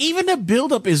just, even the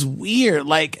buildup is weird.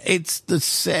 Like, it's the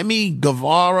Sammy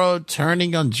Guevara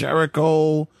turning on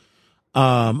Jericho.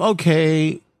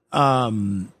 Okay.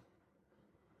 Kota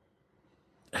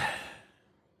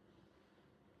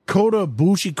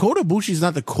Ibushi's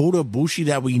not the Kota Ibushi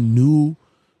that we knew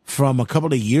from a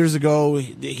couple of years ago.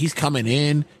 He's coming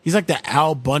in. He's like the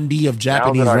Al Bundy of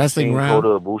Japanese wrestling round.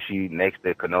 Kota Ibushi next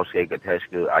to Konosuke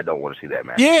Takeshita, I don't want to see that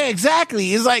match. Yeah,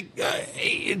 exactly. It's like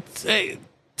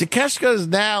Takeshita is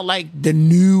now like the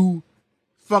new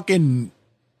fucking,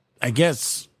 I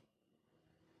guess,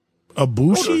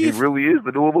 Ibushi. He really is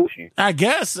the new Ibushi. I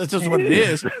guess that's just what it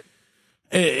is.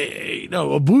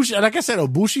 Ibushi, like I said,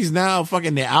 Ibushi's now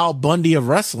fucking the Al Bundy of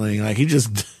wrestling. Like he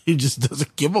just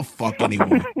doesn't give a fuck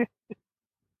anymore.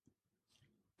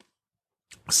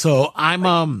 So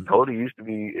I'm Cody used to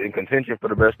be in contention for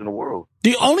the best in the world.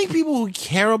 The only people who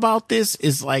care about this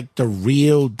is like the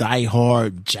real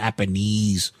diehard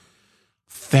Japanese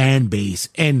fan base,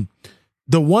 and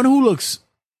the one who looks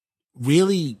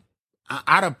really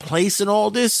out of place in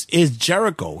all this is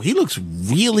Jericho. He looks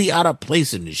really out of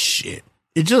place in this shit.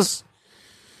 It's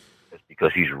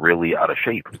because he's really out of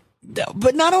shape.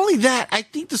 But not only that, I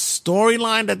think the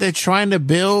storyline that they're trying to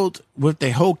build with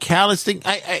the whole Callis thing,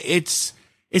 it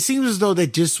seems as though they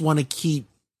just want to keep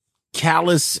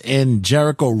Callis and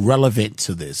Jericho relevant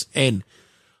to this. And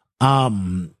I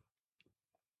don't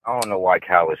know why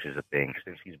Callis is a thing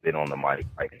since he's been on the mic.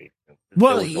 I hate him.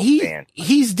 Well,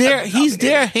 he's there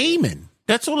Heyman.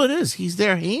 That's all it is. He's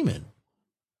there Heyman.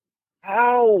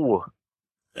 How?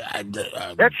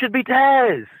 That should be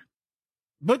Taz.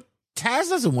 But Taz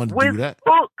doesn't want to do that.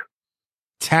 Fuck.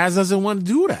 Taz doesn't want to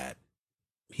do that.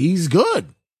 He's good.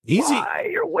 Why?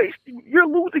 You're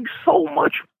losing so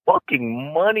much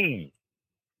fucking money.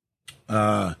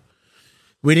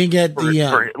 We didn't get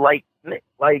the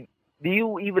do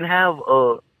you even have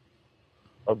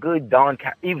a good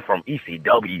even from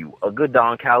ECW, a good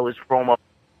Don Callis promo?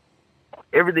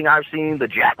 everything I've seen, the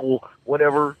Jackal,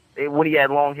 whatever, when he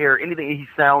had long hair, anything, he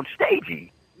sounds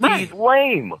stagey. Right. He's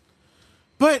lame.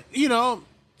 But, you know,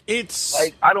 it's...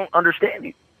 Like, I don't understand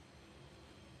it.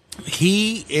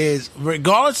 He is,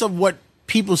 regardless of what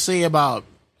people say about,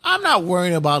 I'm not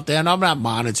worrying about them. I'm not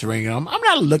monitoring them. I'm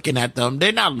not looking at them.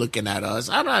 They're not looking at us.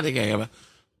 I'm not thinking about.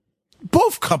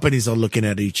 Both companies are looking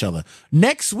at each other.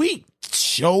 Next week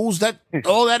shows that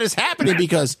all that is happening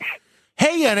because,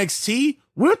 hey, NXT,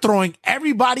 we're throwing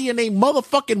everybody in a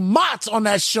motherfucking motts on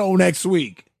that show next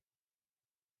week.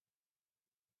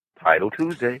 Title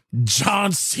Tuesday.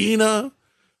 John Cena,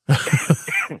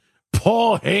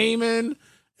 Paul Heyman,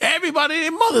 everybody,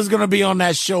 their mother's going to be on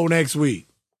that show next week.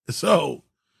 So,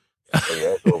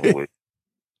 that's over with.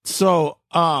 So,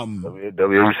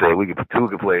 WWE said we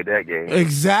could play that game.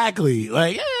 Exactly.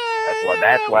 Like,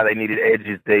 that's why they needed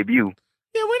Edge's debut.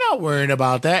 Yeah, we're not worrying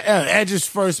about that. Edge's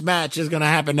first match is going to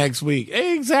happen next week.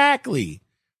 Exactly.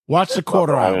 Watch the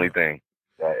quarter hour. The only thing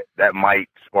that might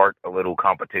spark a little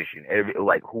competition.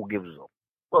 Like, who gives a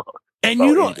fuck? And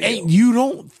you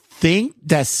don't think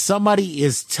that somebody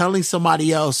is telling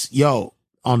somebody else, yo,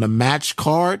 on the match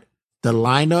card, the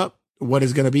lineup, what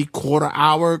is going to be quarter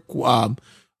hour,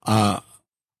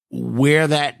 where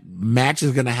that match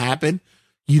is going to happen.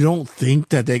 You don't think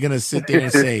that they're going to sit there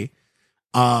and say,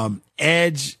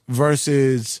 Edge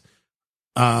versus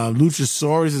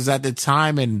Luchasaurus is at the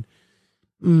time, and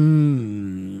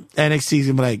NXT's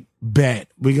gonna be like, bet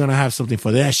we're gonna have something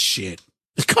for that shit.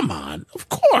 Come on, of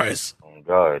course. Oh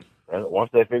God! And once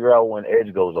they figure out when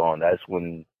Edge goes on, that's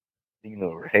when Cena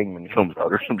or Hangman comes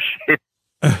out or some shit.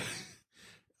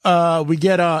 We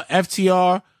get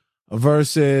FTR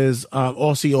versus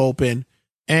Aussie Open,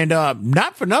 and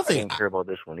not for nothing. I don't care about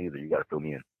this one either. You got to fill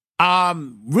me in.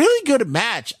 Really good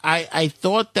match. I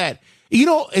thought that, you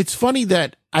know, it's funny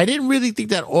that I didn't really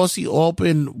think that Aussie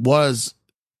Open was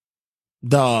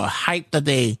the hype that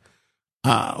they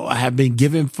have been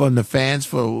given from the fans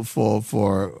for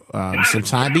some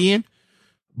time being.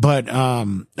 But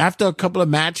after a couple of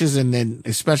matches, and then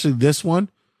especially this one,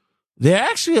 they're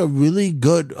actually a really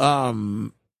good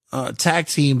tag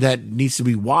team that needs to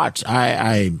be watched.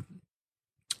 There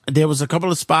was a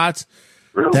couple of spots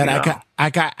that I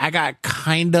got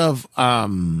kind of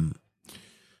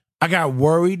I got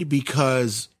worried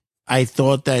because I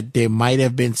thought that there might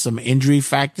have been some injury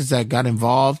factors that got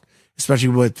involved, especially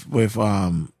with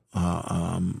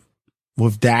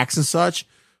Dax and such.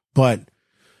 But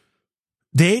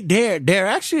they're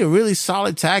actually a really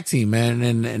solid tag team, man,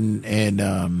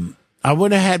 and I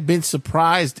wouldn't have been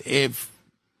surprised if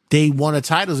they won the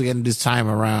titles again this time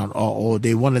around, or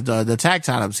they wanted the tag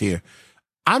titles here.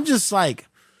 I'm just like,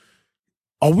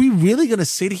 are we really going to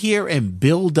sit here and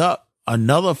build up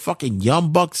another fucking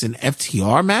Young Bucks and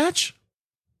FTR match?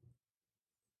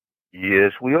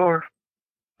 Yes, we are.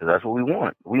 'Cause that's what we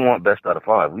want. We want best out of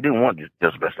 5. We didn't want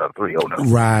just best out of 3. Oh, no.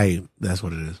 Right. That's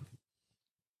what it is.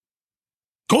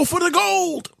 Go for the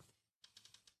gold.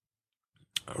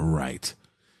 Right.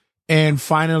 And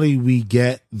finally, we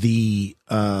get the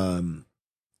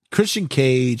Christian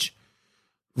Cage.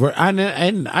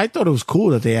 And I thought it was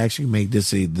cool that they actually made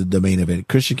this the main event.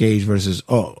 Christian Cage versus,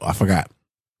 I forgot.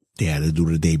 They had to do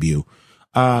the debut.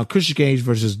 Christian Cage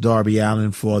versus Darby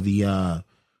Allin for the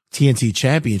TNT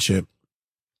Championship.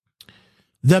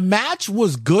 The match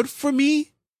was good for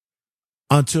me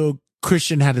until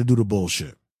Christian had to do the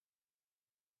bullshit.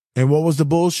 And what was the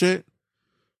bullshit?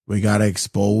 We got to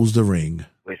expose the ring.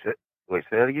 Wait,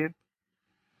 say that again?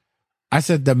 I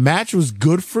said the match was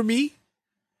good for me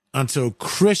until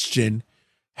Christian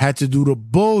had to do the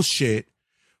bullshit,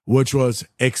 which was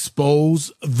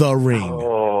expose the ring.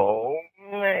 Oh,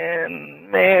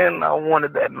 man, I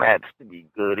wanted that match to be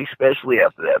good, especially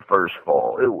after that first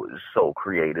fall. It was so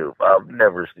creative. I've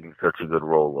never seen such a good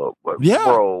roll-up. But,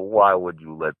 bro, why would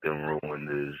you let them ruin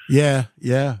this? Yeah.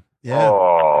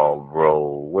 Oh,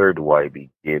 bro, where do I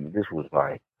begin? This was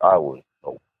like, it was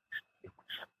a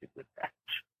stupid match.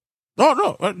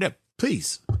 Oh, no,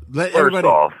 please. Let First everybody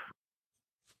off,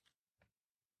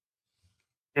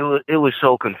 it was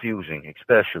so confusing,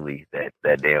 especially that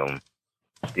damn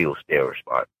steel stair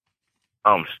spot.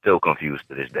 I'm still confused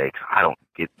to this day. I don't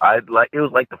get. It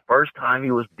was like the first time he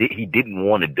didn't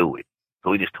want to do it,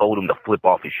 so he just told him to flip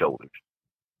off his shoulders,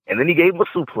 and then he gave him a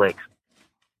suplex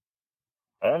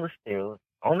on the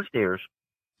stairs,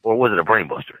 or was it a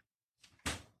brainbuster?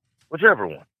 Whichever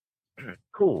one.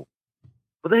 Cool.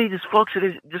 But then he just fucks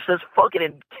it, just says fuck it,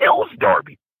 and kills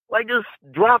Darby. Like, just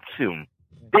drops him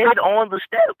dead on the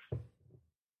steps.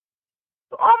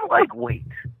 So I'm like, wait,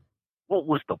 what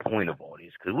was the point of all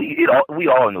this? Because we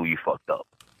all knew you fucked up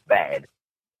bad.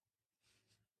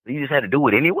 He just had to do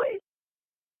it anyway?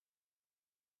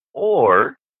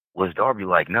 Or was Darby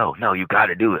like, no, you got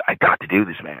to do it. I got to do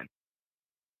this, man.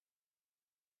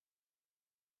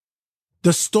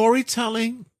 The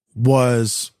storytelling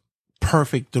was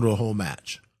perfect through the whole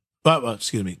match.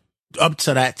 Excuse me, up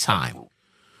to that time.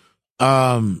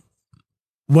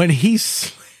 When he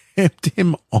slammed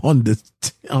him on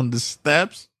the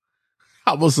steps,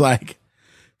 I was like,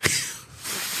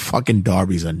 fucking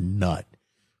Darby's a nut.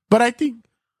 But I think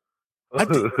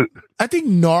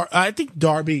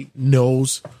Darby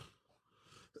knows.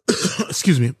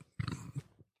 Excuse me.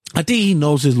 I think he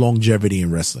knows his longevity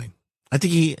in wrestling. I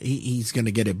think he's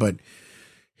gonna get it, but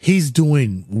he's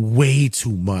doing way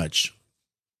too much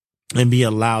and be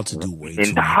allowed to do way too much.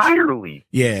 Entirely.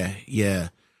 Yeah.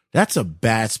 That's a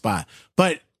bad spot.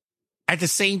 But at the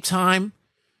same time,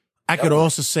 I could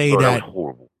also say that. That was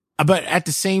horrible. But at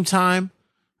the same time,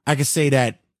 I could say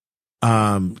that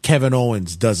Kevin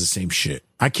Owens does the same shit.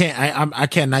 I can't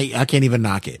even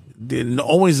knock it.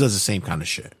 Owens does the same kind of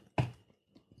shit.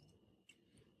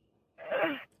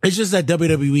 It's just that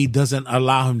WWE doesn't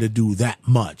allow him to do that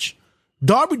much.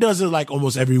 Darby does it like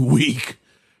almost every week.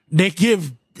 They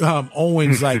give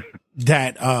Owens like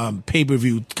that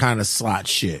pay-per-view kind of slot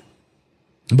shit.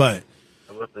 But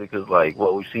because like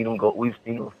we've seen him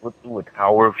flip through a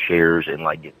tower of chairs and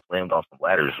like get slammed off some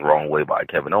ladders the wrong way by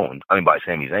Kevin Owens. I mean by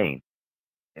Sami Zayn.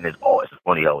 And it's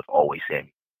funny how it's always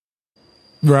Sami.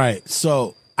 Right.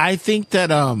 So I think that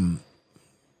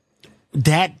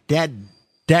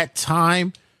that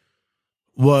time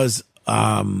was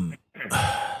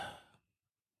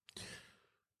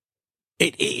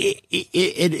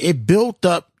it built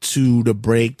up to the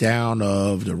breakdown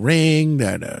of the ring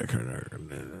that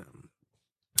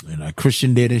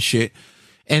Christian did and shit,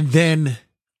 and then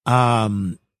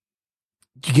you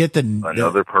get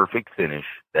another perfect finish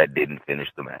that didn't finish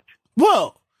the match.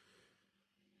 Well,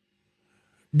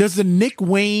 does the Nick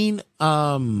Wayne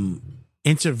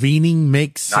intervening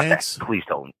make sense? Please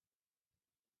don't.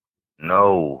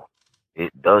 No,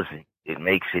 it doesn't. It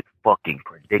makes it fucking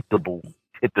predictable,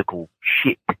 typical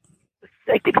shit. The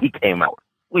second he came out,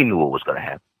 we knew what was going to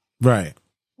happen. Right.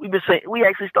 We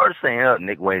actually started saying,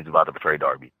 Nick Wayne's about to betray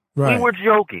Darby. Right. We were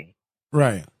joking.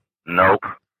 Right. Nope.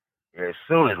 As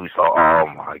soon as we saw, oh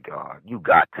my God, you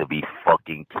got to be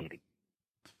fucking kidding.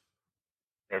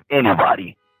 If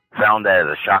anybody found that as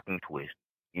a shocking twist,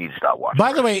 you need to stop watching.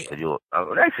 By the way, actually,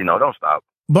 no, don't stop.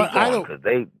 But I don't, because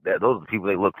those are the people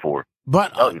they look for.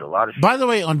 But they'll eat a lot of shit. By the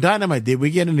way, on Dynamite, did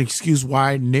we get an excuse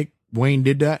why Nick Wayne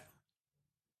did that?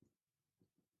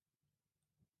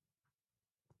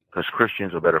 Because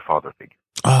Christian's a better father figure.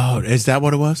 Oh, is that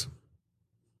what it was?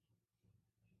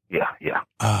 Yeah.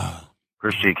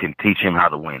 Christian can teach him how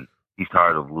to win. He's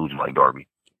tired of losing like Darby.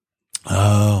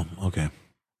 Oh, okay.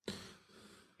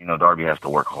 You know, Darby has to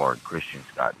work hard. Christian's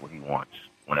got what he wants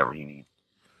whenever he needs.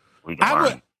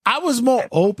 I was more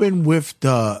open with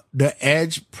the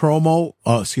Edge promo,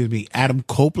 Adam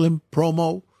Copeland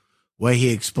promo, where he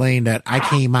explained that I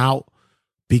came out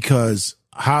because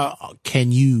how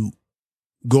can you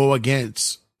go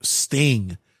against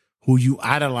Sting, who you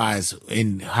idolize,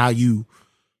 and how you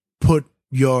put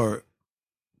your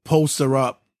poster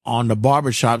up on the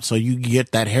barbershop so you can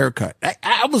get that haircut.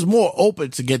 I was more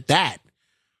open to get that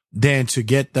than to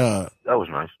get the. That was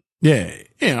nice. Yeah,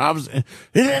 I was, and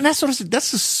that's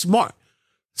that's a smart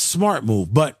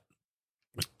move. But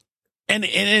in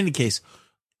any case,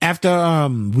 after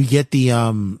we get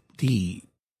the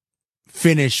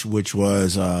finish, which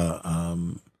was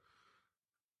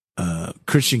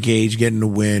Christian Cage getting the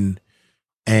win,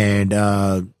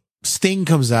 and Sting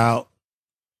comes out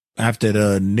after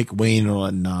the Nick Wayne and all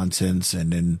that nonsense,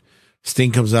 and then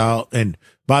Sting comes out. And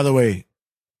by the way,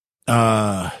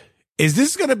 is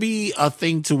this going to be a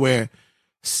thing to where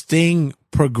Sting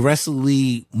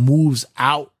progressively moves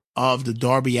out of the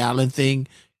Darby Allin thing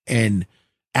and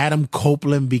Adam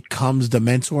Copeland becomes the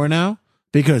mentor now?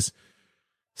 Because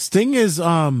Sting is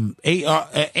AARP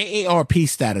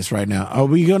status right now. Are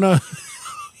we going to...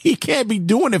 He can't be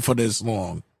doing it for this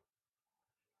long.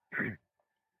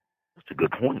 That's a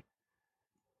good point.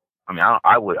 I mean,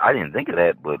 I didn't think of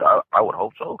that, but I would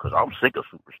hope so, because I'm sick of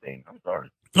Super Sting. I'm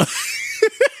sorry.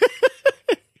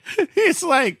 It's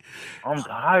like, I'm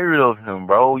tired of him,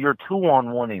 bro. You're two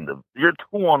on wanting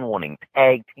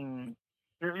tag team.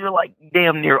 You're like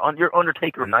damn near you're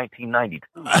Undertaker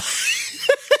 1992.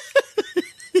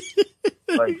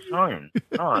 Like, son,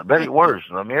 very worse.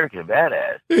 An American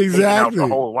Badass. Exactly. Taking out the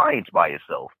whole alliance by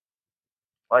yourself.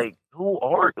 Like, who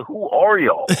are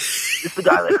y'all? It's the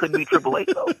guy that couldn't be Triple H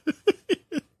though.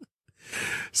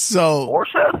 So or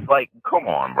Seth. Like, come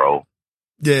on, bro.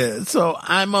 Yeah, so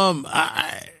I'm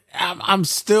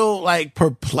still like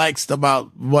perplexed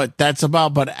about what that's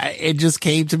about, but it just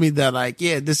came to me that like,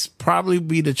 yeah, this probably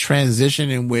be the transition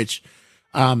in which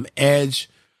Edge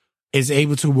is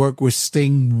able to work with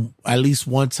Sting at least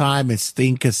one time, and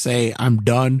Sting could say, "I'm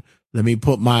done. Let me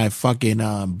put my fucking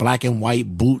black and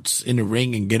white boots in the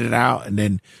ring and get it out," and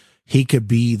then he could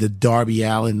be the Darby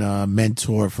Allin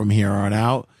mentor from here on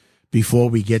out before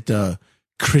we get the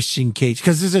Christian Cage,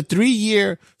 because there's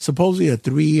supposedly a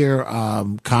 3-year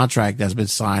contract that's been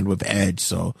signed with Edge,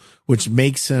 so which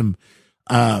makes him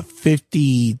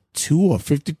 52 or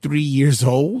 53 years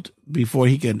old before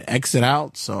he can exit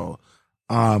out. So,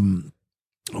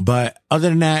 but other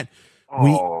than that,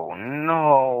 no.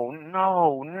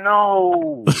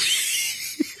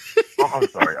 Oh, I'm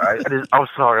sorry. I'm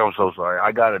sorry. I'm so sorry.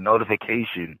 I got a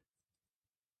notification,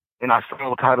 and I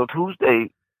saw Title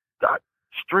Tuesday got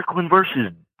Strickland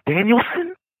versus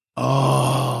Danielson.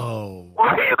 Oh,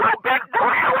 why do you go back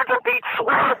there to beat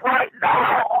Swerve right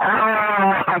now?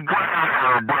 Oh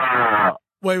my God!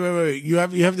 Wait. You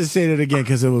have to say that again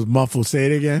because it was muffled. Say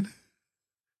it again.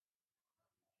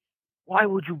 Why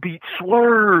would you beat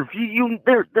Swerve?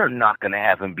 They're not gonna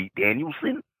have him beat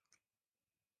Danielson.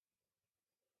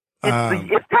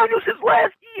 If Danielson's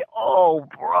last year, oh,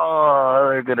 bro,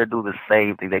 they're gonna do the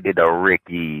same thing they did to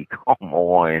Ricky. Come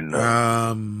on.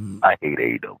 I hate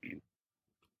AEW.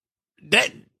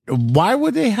 Why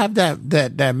would they have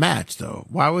that match though?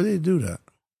 Why would they do that?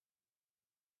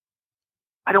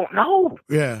 I don't know.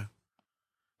 Yeah,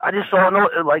 I just saw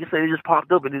like I said, it just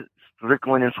popped up. It is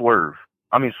Strickland and Swerve.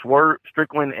 I mean,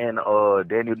 Strickland and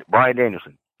Bryan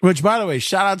Danielson. Which, by the way,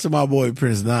 shout out to my boy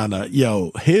Prince Nana.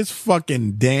 Yo, his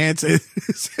fucking dance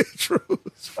is true.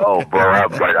 Oh, bro,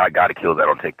 I got to kill that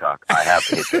on TikTok. I have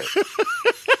to hit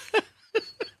that.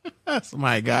 That's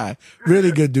my guy.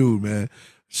 Really good dude, man.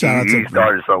 Shout out to he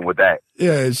started something with that.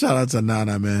 Yeah, shout out to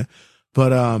Nana, man.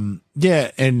 But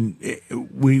yeah, and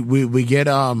we get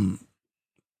Adam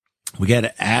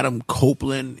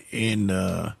Copeland in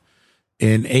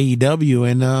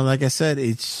AEW, and like I said,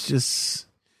 it's just,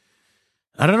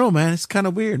 I don't know, man. It's kind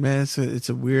of weird, man. It's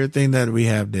a weird thing that we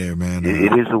have there, man.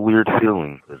 It is a weird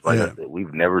feeling. It's like I said,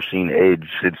 we've never seen Edge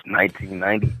since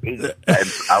 1998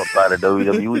 outside of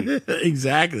WWE.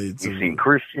 Exactly. We've seen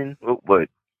Christian, but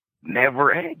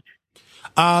never Edge.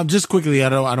 Just quickly, I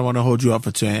don't want to hold you up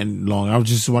for too long. I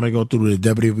just want to go through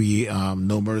the WWE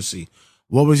No Mercy.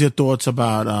 What was your thoughts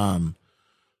about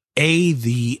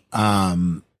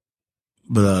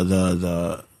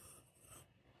the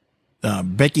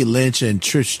Becky Lynch and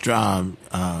Trish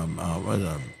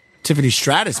Tiffany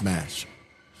Stratus match?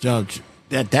 I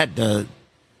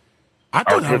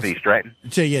thought Tiffany Stratton.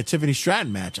 Yeah, Tiffany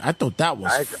Stratton match. I thought that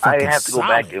was. I have to go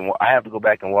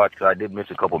back and watch because I did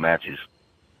miss a couple matches.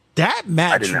 That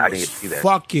match I didn't see that.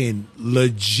 Fucking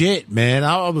legit, man.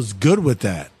 I was good with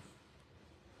that.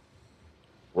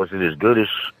 Was it as good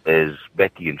as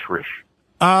Becky and Trish?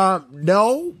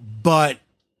 No, but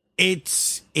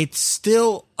it's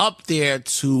still up there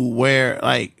to where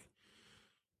like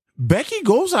Becky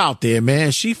goes out there,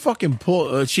 man. She fucking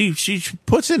she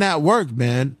puts in that work,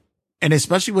 man, and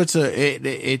especially with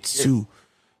to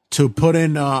put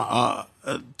in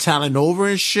talent over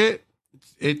and shit.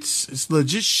 It's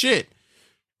legit shit,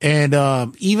 and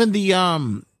even the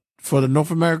for the North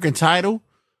American title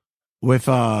with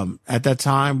at that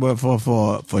time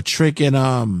for Trick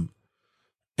and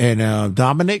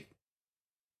Dominic,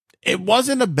 it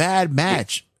wasn't a bad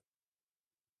match.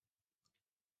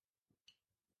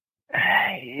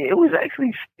 It was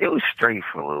straight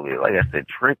for a little bit. Like I said,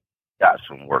 Trick got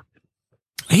some work.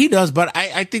 He does, but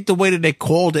I think the way that they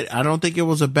called it, I don't think it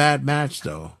was a bad match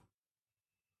though.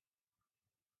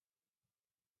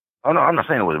 Oh no, I'm not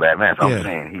saying it was a bad match. I'm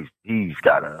saying he's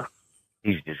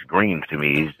just green to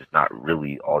me. He's just not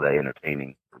really all that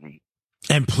entertaining for me.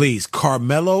 And please,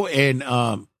 Carmelo and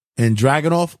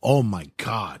Dragunov. Oh my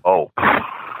god. Oh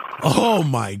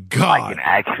my god. I can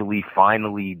actually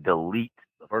finally delete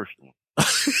the first one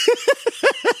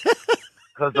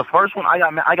because the first one I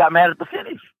got mad at the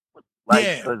finish.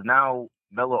 Because now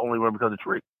Melo only won because of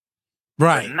Trick.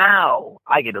 Right. But now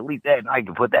I can delete that and I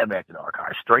can put that match in the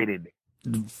archive straight in there.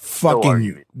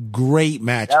 Fucking great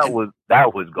match. That was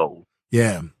gold.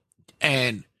 Yeah.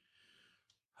 And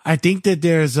I think that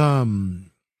there's it's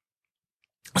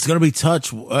gonna be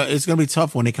tough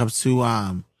when it comes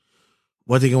to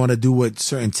what they're gonna do with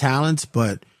certain talents.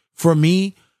 But for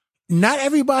me, not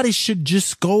everybody should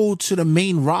just go to the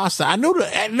main roster. I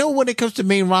know when it comes to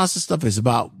main roster stuff, it's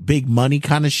about big money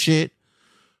kind of shit,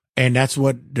 and that's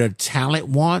what the talent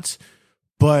wants.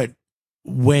 But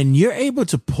when you're able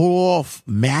to pull off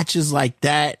matches like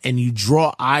that and you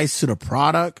draw eyes to the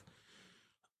product,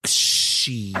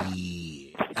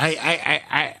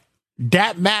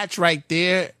 that match right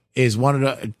there is one of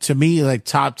the, to me, like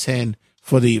top 10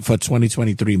 for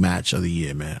 2023 match of the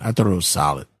year, man. I thought it was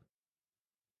solid.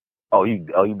 Oh, you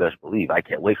best believe. I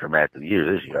can't wait for match of the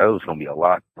year this year. It was going to be a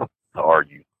lot to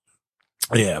argue.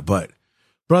 Yeah, but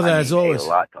brother, as always, a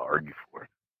lot to argue for.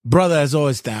 Brother, as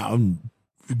always, gotta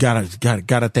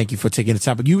thank you for taking the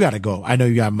time. But you gotta go. I know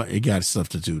you got stuff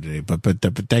to do today. But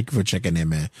thank you for checking in,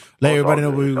 man. Let everybody know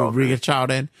we reach out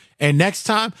in. And next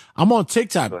time, I'm on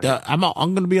TikTok. I'm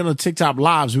gonna be on the TikTok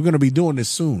lives. We're gonna be doing this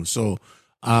soon. So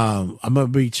I'm gonna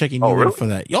be checking you in for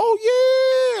that. Oh yeah.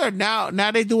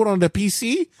 Now they do it on the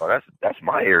PC. Oh, that's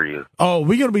my area. Oh,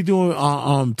 we're gonna be doing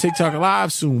TikTok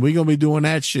live soon. We're gonna be doing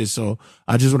that shit. So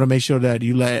I just want to make sure that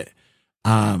you let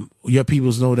your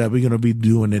peoples know that we're gonna be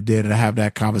doing it there to have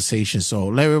that conversation. So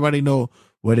let everybody know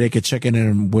where they can check in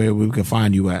and where we can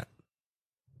find you at.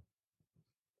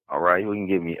 All right, you can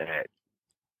get me at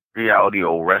Reality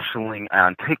of Wrestling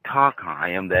on TikTok.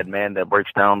 I am that man that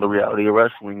breaks down the reality of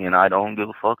wrestling, and I don't give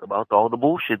a fuck about all the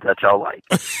bullshit that y'all like.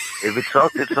 If it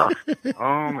sucks, it sucks.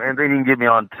 And then you can get me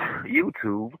on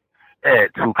YouTube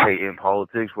at 2K in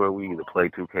Politics, where we either play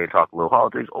 2K and talk a little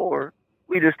politics, or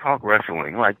we just talk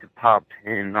wrestling, like the top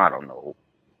 10, I don't know,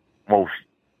 most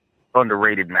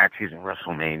underrated matches in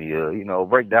WrestleMania. You know,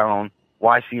 break down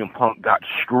why CM Punk got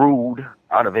screwed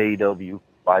out of AEW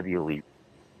by the Elite.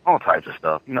 All types of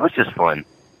stuff. You know, it's just fun.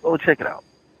 Go check it out.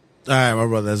 All right, my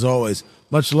brother, as always,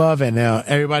 much love. And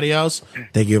everybody else,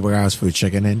 thank you guys for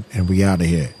checking in. And we out of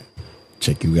here.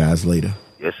 Check you guys later.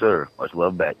 Yes, sir. Much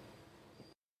love back.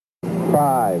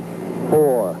 5,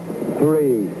 4,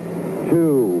 3,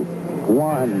 2,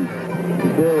 1,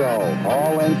 0.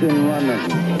 All engine running.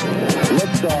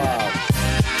 Liftoff.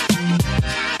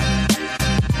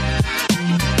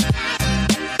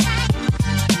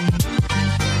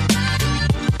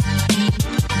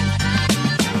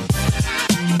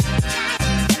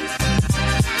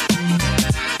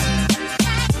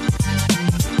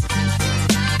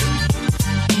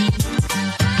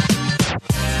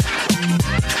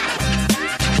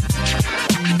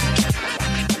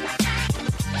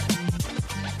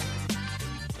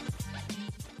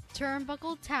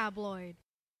 Turnbuckle Tabloid.